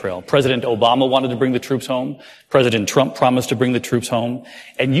campaign trail. President Obama wanted to bring the troops home. President Trump promised to bring the troops home.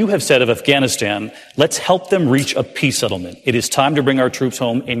 And you have said of Afghanistan, let's help them reach a peace settlement. It is time to bring our troops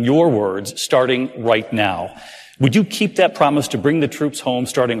home, in your words, starting right now. Would you keep that promise to bring the troops home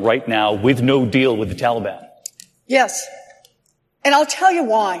starting right now with no deal with the Taliban? Yes. And I'll tell you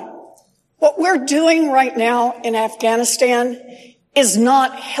why. What we're doing right now in Afghanistan is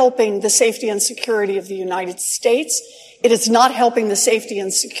not helping the safety and security of the United States. It is not helping the safety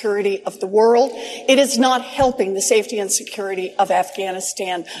and security of the world. It is not helping the safety and security of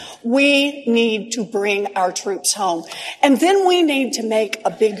Afghanistan. We need to bring our troops home. And then we need to make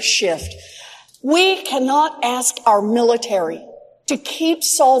a big shift. We cannot ask our military to keep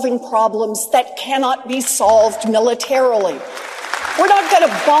solving problems that cannot be solved militarily. We're not going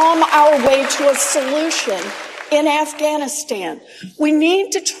to bomb our way to a solution in Afghanistan. We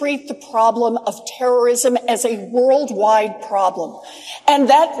need to treat the problem of terrorism as a worldwide problem. And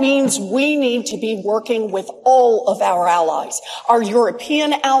that means we need to be working with all of our allies, our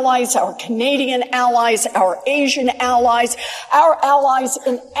European allies, our Canadian allies, our Asian allies, our allies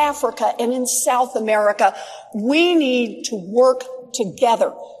in Africa and in South America. We need to work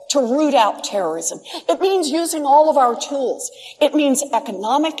together to root out terrorism. It means using all of our tools. It means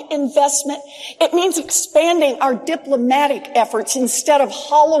economic investment. It means expanding our diplomatic efforts instead of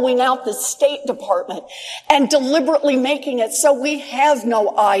hollowing out the State Department and deliberately making it so we have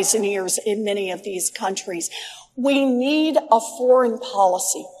no eyes and ears in many of these countries. We need a foreign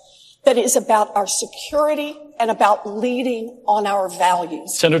policy that is about our security and about leading on our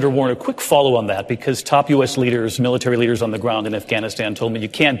values. Senator Warren, a quick follow on that, because top U.S. leaders, military leaders on the ground in Afghanistan told me you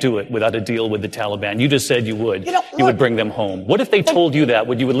can't do it without a deal with the Taliban. You just said you would. You would bring them home. What if they told you that?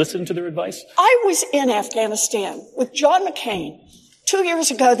 Would you listen to their advice? I was in Afghanistan with John McCain 2 years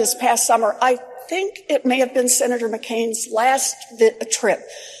ago this past summer. I think it may have been Senator McCain's last trip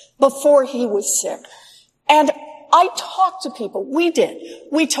before he was sick. And I talked to people. We did.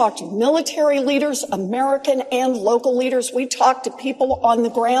 We talked to military leaders, American and local leaders. We talked to people on the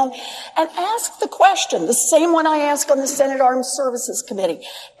ground and asked the question, the same one I ask on the Senate Armed Services Committee,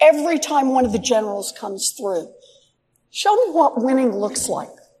 every time one of the generals comes through. Show me what winning looks like.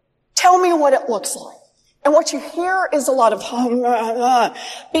 Tell me what it looks like. And what you hear is a lot of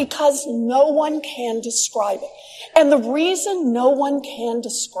because no one can describe it. And the reason no one can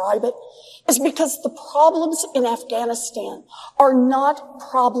describe it is because the problems in Afghanistan are not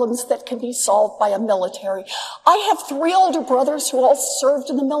problems that can be solved by a military. I have 3 older brothers who all served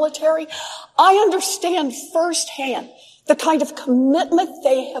in the military. I understand firsthand the kind of commitment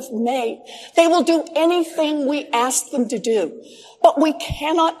they have made. They will do anything we ask them to do. But we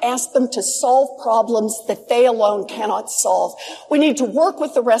cannot ask them to solve problems that they alone cannot solve. We need to work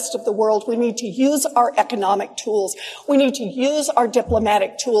with the rest of the world. We need to use our economic tools. We need to use our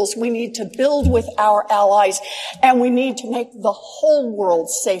diplomatic tools. We need to build with our allies. And we need to make the whole world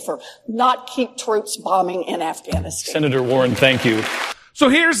safer, not keep troops bombing in Afghanistan. Senator Warren, thank you. So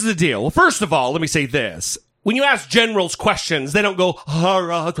here's the deal. Well, first of all, let me say this. When you ask generals questions, they don't go,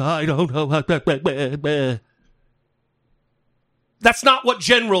 I don't know. That's not what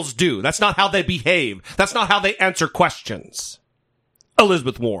generals do. That's not how they behave. That's not how they answer questions.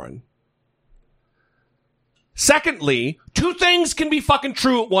 Elizabeth Warren. Secondly, 2 things can be fucking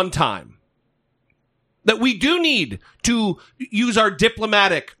true at one time. That we do need to use our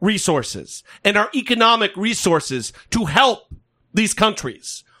diplomatic resources and our economic resources to help these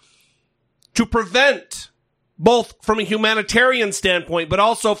countries, to prevent, both from a humanitarian standpoint, but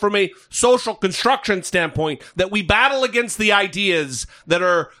also from a social construction standpoint, that we battle against the ideas that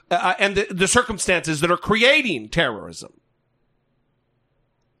are, and the circumstances that are creating terrorism.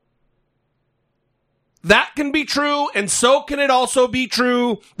 That can be true, and so can it also be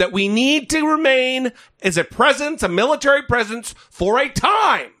true that we need to remain as a presence, a military presence, for a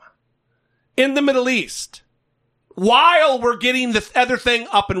time in the Middle East, while we're getting the other thing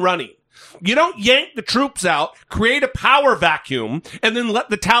up and running. You don't yank the troops out, create a power vacuum, and then let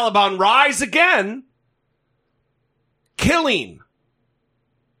the Taliban rise again, killing,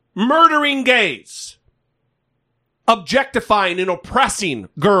 murdering gays, objectifying and oppressing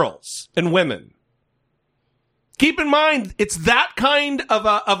girls and women. Keep in mind, it's that kind of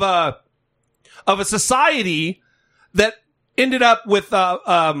a society that ended up with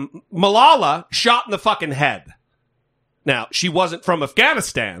Malala shot in the fucking head. Now, she wasn't from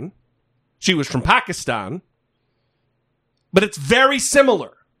Afghanistan. She was from Pakistan. But it's very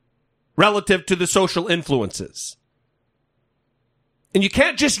similar relative to the social influences. And you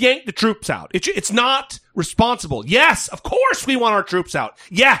can't just yank the troops out. It's not responsible. Yes, of course we want our troops out.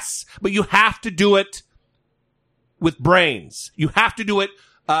 Yes, but you have to do it with brains. You have to do it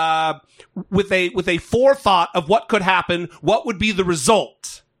with a forethought of what could happen, what would be the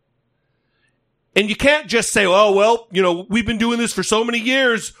result. And you can't just say, oh, well, we've been doing this for so many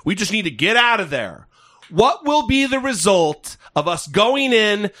years. We just need to get out of there. What will be the result of us going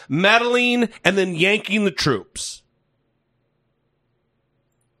in, meddling, and then yanking the troops?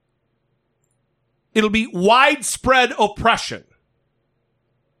 It'll be widespread oppression,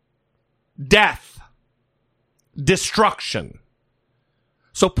 death, destruction.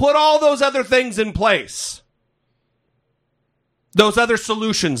 So put all those other things in place, those other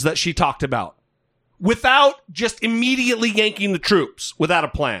solutions that she talked about, without just immediately yanking the troops without a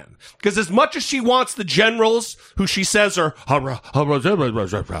plan. Because as much as she wants the generals, who she says are,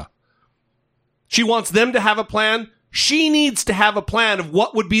 she wants them to have a plan, she needs to have a plan of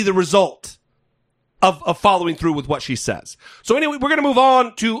what would be the result of following through with what she says. So anyway, we're going to move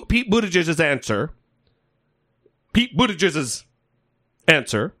on to Pete Buttigieg's answer. Pete Buttigieg's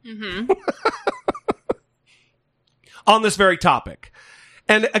answer on this very topic.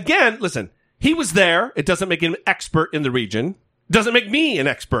 And again, listen, he was there. It doesn't make him an expert in the region. It doesn't make me an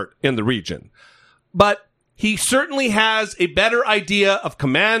expert in the region. But he certainly has a better idea of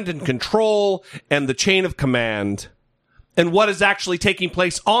command and control and the chain of command and what is actually taking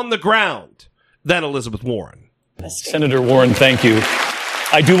place on the ground than Elizabeth Warren. Senator Warren, thank you.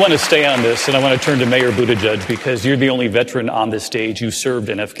 I do want to stay on this, and I want to turn to Mayor Buttigieg, because you're the only veteran on this stage who served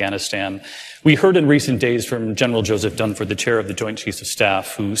in Afghanistan. We heard in recent days from General Joseph Dunford, the chair of the Joint Chiefs of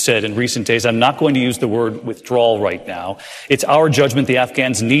Staff, who said in recent days, I'm not going to use the word withdrawal right now. It's our judgment the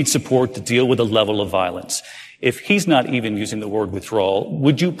Afghans need support to deal with the level of violence. If he's not even using the word withdrawal,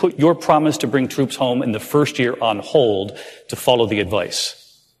 would you put your promise to bring troops home in the first year on hold to follow the advice?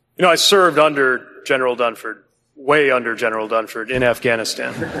 I served under General Dunford, way under General Dunford in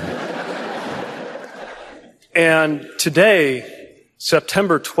Afghanistan. And today,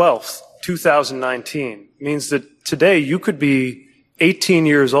 September 12th, 2019, means that today you could be 18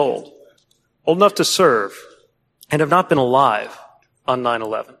 years old enough to serve, and have not been alive on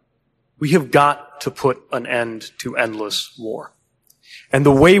 9/11. We have got to put an end to endless war. And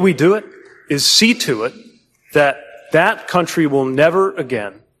the way we do it is see to it that that country will never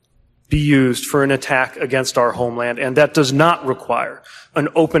again be used for an attack against our homeland, and that does not require an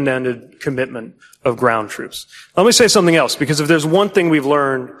open-ended commitment of ground troops. Let me say something else, because if there's one thing we've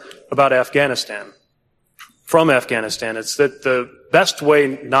learned about Afghanistan, from Afghanistan, it's that the best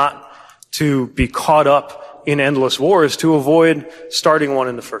way not to be caught up in endless war is to avoid starting one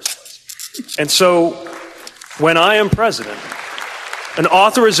in the first place. And so, when I am president, an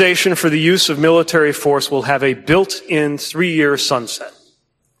authorization for the use of military force will have a built-in 3-year sunset.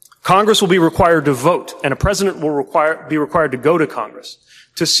 Congress will be required to vote, and a president will be required to go to Congress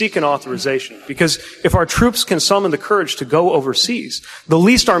to seek an authorization. Because if our troops can summon the courage to go overseas, the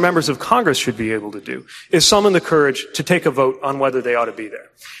least our members of Congress should be able to do is summon the courage to take a vote on whether they ought to be there.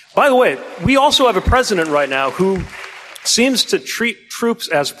 By the way, we also have a president right now who seems to treat troops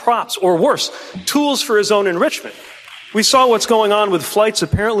as props, or worse, tools for his own enrichment. We saw what's going on with flights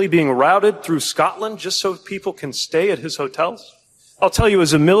apparently being routed through Scotland just so people can stay at his hotels. I'll tell you,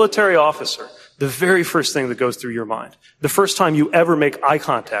 as a military officer, the very first thing that goes through your mind, the first time you ever make eye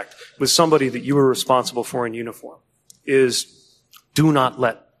contact with somebody that you are responsible for in uniform, is do not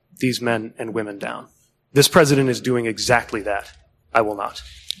let these men and women down. This president is doing exactly that. I will not.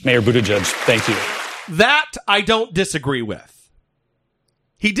 Mayor Buttigieg, thank you. That I don't disagree with.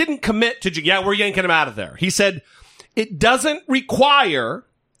 He didn't commit to, we're yanking him out of there. He said, it doesn't require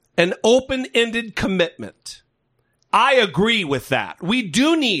an open-ended commitment. I agree with that. We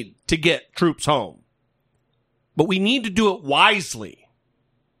do need to get troops home, but we need to do it wisely.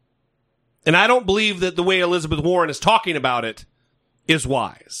 And I don't believe that the way Elizabeth Warren is talking about it is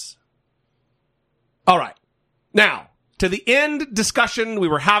wise. All right. Now, to the end discussion we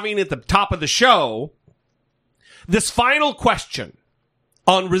were having at the top of the show, this final question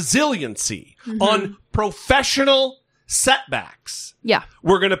on resiliency, on professional setbacks. Yeah.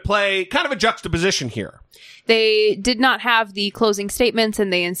 We're going to play kind of a juxtaposition here. They did not have the closing statements,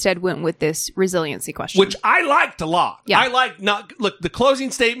 and they instead went with this resiliency question. Which I liked a lot. Yeah. I like the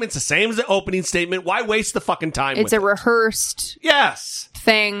closing statement's the same as the opening statement. Why waste the fucking time with it? It's a rehearsed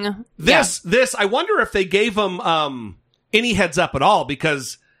thing. This, I wonder if they gave them, any heads up at all,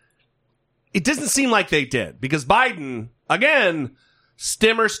 because it doesn't seem like they did. Because Biden, again,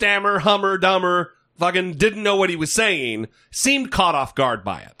 stammer, hummer, dumber, fucking didn't know what he was saying, seemed caught off guard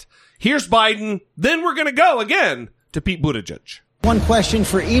by it. Here's Biden. Then we're going to go again to Pete Buttigieg. One question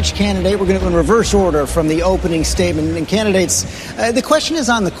for each candidate. We're going to go in reverse order from the opening statement. And candidates, the question is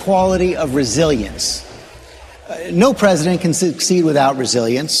on the quality of resilience. No president can succeed without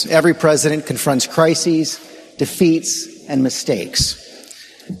resilience. Every president confronts crises, defeats, and mistakes.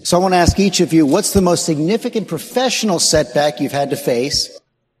 So I want to ask each of you, what's the most significant professional setback you've had to face?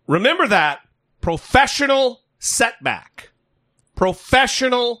 Remember that. Professional setback.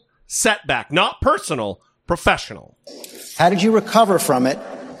 Professional setback. Not personal, professional. How did you recover from it,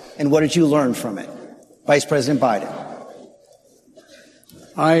 and what did you learn from it? Vice President Biden.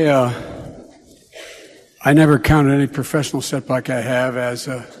 I never counted any professional setback I have as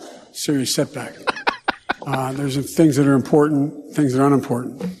a serious setback. There's things that are important, things that are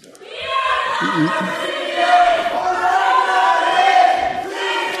unimportant.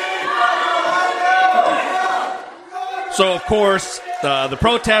 So, of course, the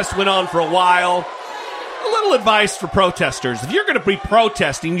protest went on for a while. A little advice for protesters. If you're going to be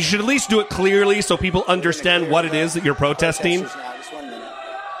protesting, you should at least do it clearly so people understand what it is that you're protesting.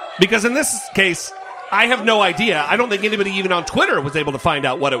 Because in this case, I have no idea. I don't think anybody even on Twitter was able to find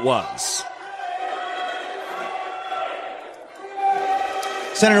out what it was.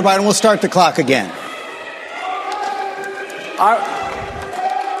 Senator Biden, we'll start the clock again.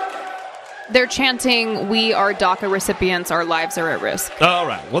 They're chanting, "We are DACA recipients, our lives are at risk." All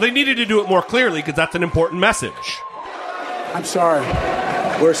right. Well, they needed to do it more clearly because that's an important message. I'm sorry.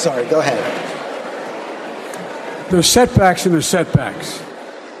 We're sorry. Go ahead. There's setbacks and there's setbacks.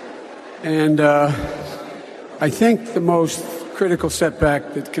 And I think the most critical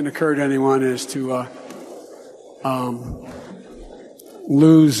setback that can occur to anyone is to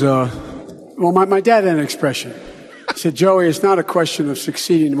lose... my dad had an expression. He said, Joey, it's not a question of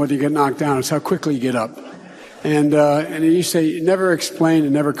succeeding whether you get knocked down, it's how quickly you get up. And you say, never explain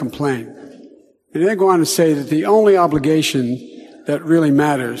and never complain. And then go on to say that the only obligation that really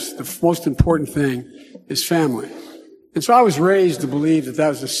matters, the most important thing, is family. And so I was raised to believe that that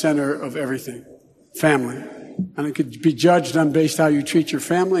was the center of everything, family. And it could be judged on based how you treat your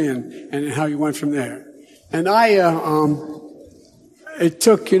family and how you went from there. And it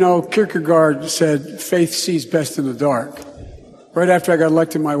took, Kierkegaard said, faith sees best in the dark. Right after I got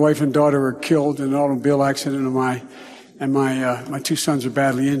elected, my wife and daughter were killed in an automobile accident, and my two sons are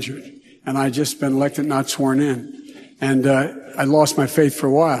badly injured. And I just been elected, not sworn in. And I lost my faith for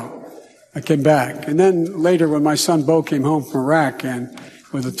a while. I came back. And then later, when my son Bo came home from Iraq and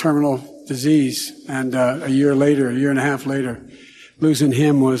with a terminal disease, and a year and a half later, losing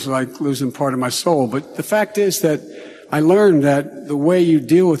him was like losing part of my soul. But the fact is that I learned that the way you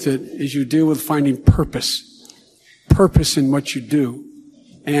deal with it is you deal with finding purpose in what you do.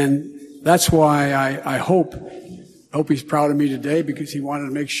 And that's why I hope he's proud of me today, because he wanted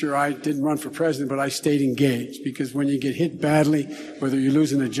to make sure I didn't run for president, but I stayed engaged. Because when you get hit badly, whether you're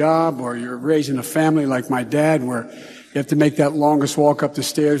losing a job or you're raising a family like my dad, where you have to make that longest walk up the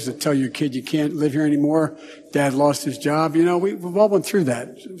stairs to tell your kid you can't live here anymore, dad lost his job, we've all went through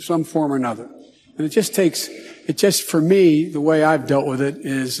that, some form or another. And it just, for me, the way I've dealt with it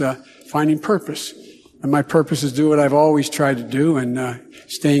is finding purpose. And my purpose is do what I've always tried to do and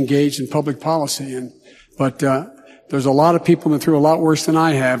stay engaged in public policy. But there's a lot of people that through a lot worse than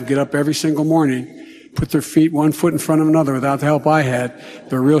I have, get up every single morning, put their feet one foot in front of another without the help I had.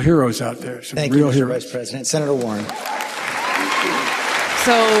 They're real heroes out there. Thank you, Mr. Vice President. Senator Warren.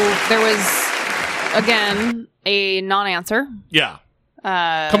 So there was, again, a non-answer. Yeah.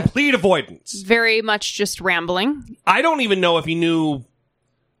 Complete avoidance. Very much just rambling. I don't even know if he knew,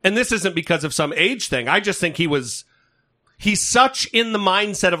 and this isn't because of some age thing. I just think he's such in the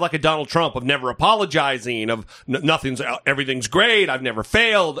mindset of like a Donald Trump, of never apologizing, of everything's great, I've never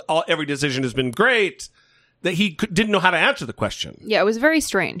failed, every decision has been great, that he didn't know how to answer the question. Yeah, it was very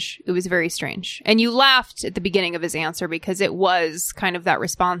strange. And you laughed at the beginning of his answer because it was kind of that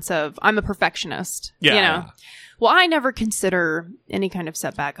response of, I'm a perfectionist. Yeah. Well, I never consider any kind of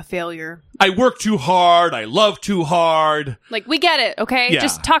setback a failure. I work too hard. I love too hard. Like, we get it, okay? Yeah.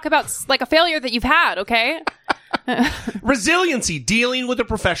 Just talk about, like, a failure that you've had, okay? Resiliency, dealing with a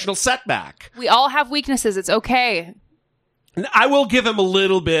professional setback. We all have weaknesses. It's okay. And I will give him a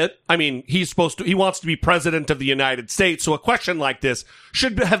little bit. I mean, he wants to be president of the United States, so a question like this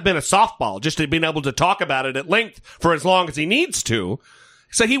should have been a softball, just to be able to talk about it at length for as long as he needs to.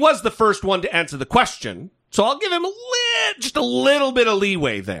 So he was the first one to answer the question. So I'll give him just a little bit of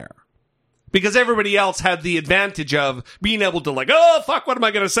leeway there. because everybody else had the advantage of being able to oh, fuck, what am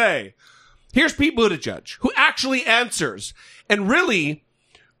I going to say? Here's Pete Buttigieg, who actually answers and really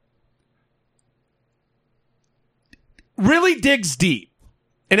digs deep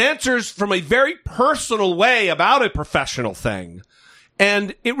and answers from a very personal way about a professional thing.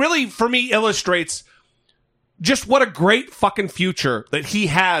 And it really, for me, illustrates just what a great fucking future that he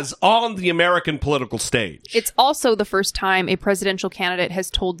has on the American political stage. It's also the first time a presidential candidate has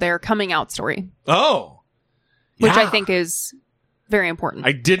told their coming out story. Oh. Which I think is very important.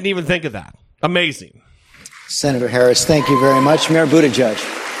 I didn't even think of that. Amazing. Senator Harris, thank you very much. Mayor Buttigieg.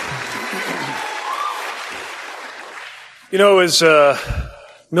 You know, as a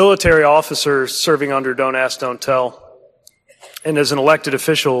military officer serving under Don't Ask, Don't Tell, and as an elected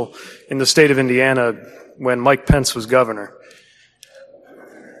official in the state of Indiana when Mike Pence was governor,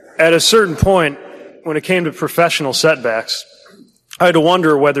 at a certain point, when it came to professional setbacks, I had to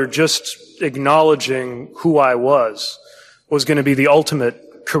wonder whether just acknowledging who I was going to be the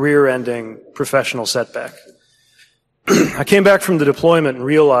ultimate career-ending professional setback. I came back from the deployment and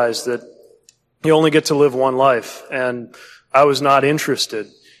realized that you only get to live one life, and I was not interested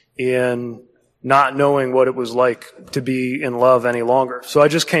in not knowing what it was like to be in love any longer. So I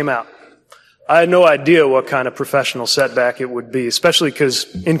just came out. I had no idea what kind of professional setback it would be, especially because,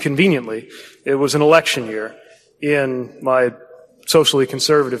 inconveniently, it was an election year in my socially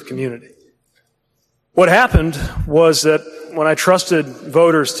conservative community. What happened was that when I trusted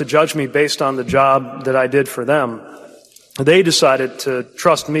voters to judge me based on the job that I did for them, they decided to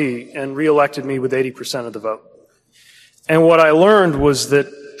trust me and reelected me with 80% of the vote. And what I learned was that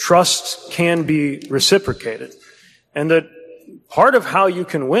trust can be reciprocated, and that part of how you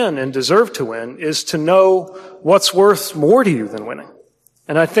can win and deserve to win is to know what's worth more to you than winning.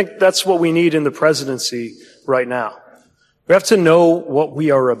 And I think that's what we need in the presidency right now. We have to know what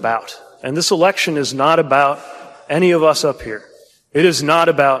we are about. And this election is not about any of us up here. It is not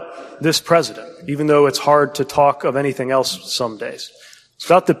about this president, even though it's hard to talk of anything else some days. It's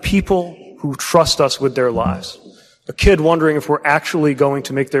about the people who trust us with their lives. A kid wondering if we're actually going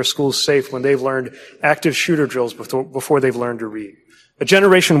to make their schools safe when they've learned active shooter drills before they've learned to read. A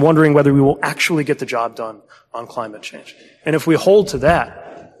generation wondering whether we will actually get the job done on climate change. And if we hold to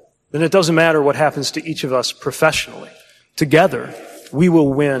that, then it doesn't matter what happens to each of us professionally. Together, we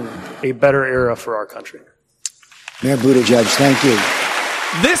will win a better era for our country. Mayor Buttigieg, thank you.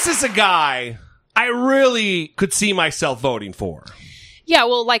 This is a guy I really could see myself voting for. Yeah,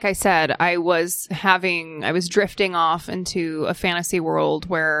 well, like I said, I was drifting off into a fantasy world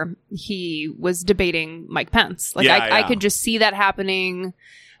where he was debating Mike Pence. I could just see that happening.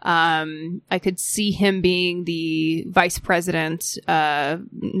 I could see him being the vice presidential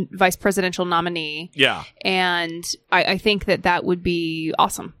nominee. Yeah. And I think that would be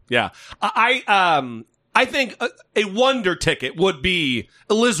awesome. Yeah. I think a wonder ticket would be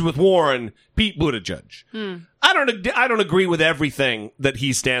Elizabeth Warren, Pete Buttigieg. I don't agree with everything that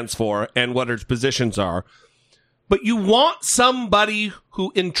he stands for and what his positions are, but you want somebody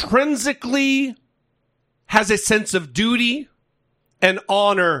who intrinsically has a sense of duty and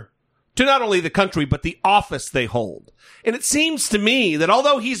honor to not only the country, but the office they hold. And it seems to me that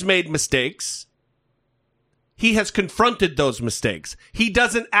although he's made mistakes, he has confronted those mistakes. He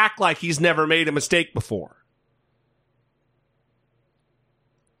doesn't act like he's never made a mistake before.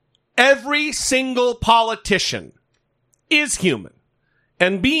 Every single politician is human.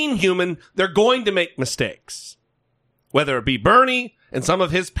 And being human, they're going to make mistakes. Whether it be Bernie and some of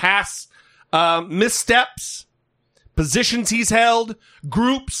his past missteps, positions he's held,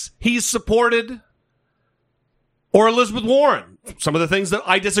 groups he's supported, or Elizabeth Warren, some of the things that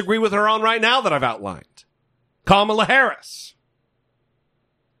I disagree with her on right now that I've outlined. Kamala Harris.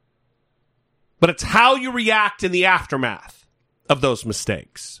 But it's how you react in the aftermath of those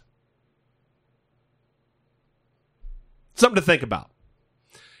mistakes. Something to think about.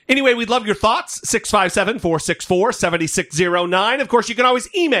 Anyway, we'd love your thoughts. 657-464-7609. Of course, you can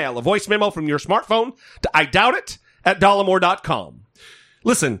always email a voice memo from your smartphone to idoubt@dollemore.com.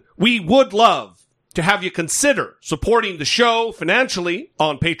 Listen, we would love to have you consider supporting the show financially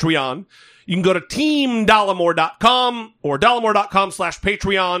on Patreon. You can go to teamdollemore.com or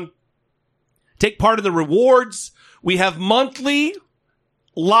dollemore.com/Patreon. Take part in the rewards. We have monthly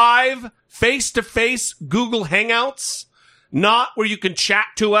live face-to-face Google Hangouts. Not where you can chat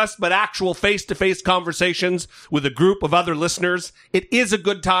to us, but actual face-to-face conversations with a group of other listeners. It is a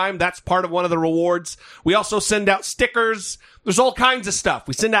good time. That's part of one of the rewards. We also send out stickers. There's all kinds of stuff.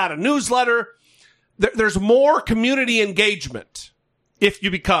 We send out a newsletter. There's more community engagement if you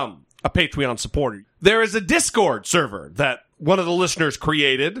become a Patreon supporter. There is a Discord server that one of the listeners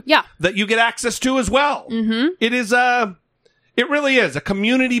created. Yeah. That you get access to as well. Mm-hmm. It really is a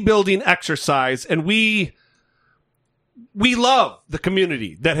community building exercise, and we love the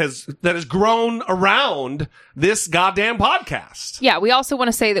community that has grown around this goddamn podcast. Yeah, we also want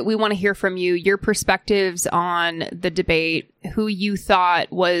to say that we want to hear from you, your perspectives on the debate, who you thought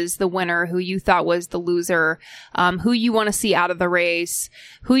was the winner, who you thought was the loser, who you want to see out of the race,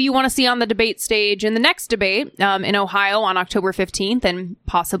 who you want to see on the debate stage in the next debate in Ohio on October 15th and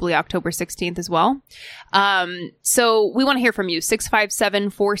possibly October 16th as well. So we want to hear from you.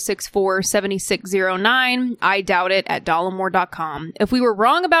 657-464-7609. I doubt it at dollamore.com. If we were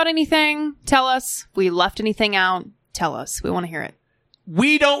wrong about anything, tell us. If we left anything out, tell us. We want to hear it.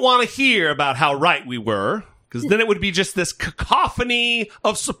 We don't want to hear about how right we were, because then it would be just this cacophony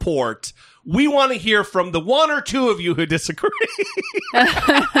of support. We want to hear from the one or two of you who disagree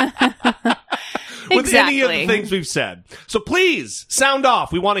with any of the things we've said. So please, sound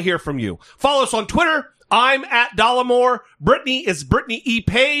off. We want to hear from you. Follow us on Twitter. I'm at Dollamore. Brittany is Brittany E.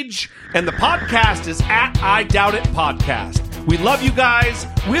 Page. And the podcast is at I Doubt It Podcast. We love you guys.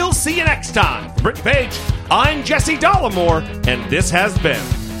 We'll see you next time. For Brittany Page, I'm Jesse Dollamore, and this has been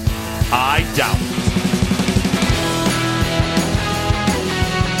I Doubt It.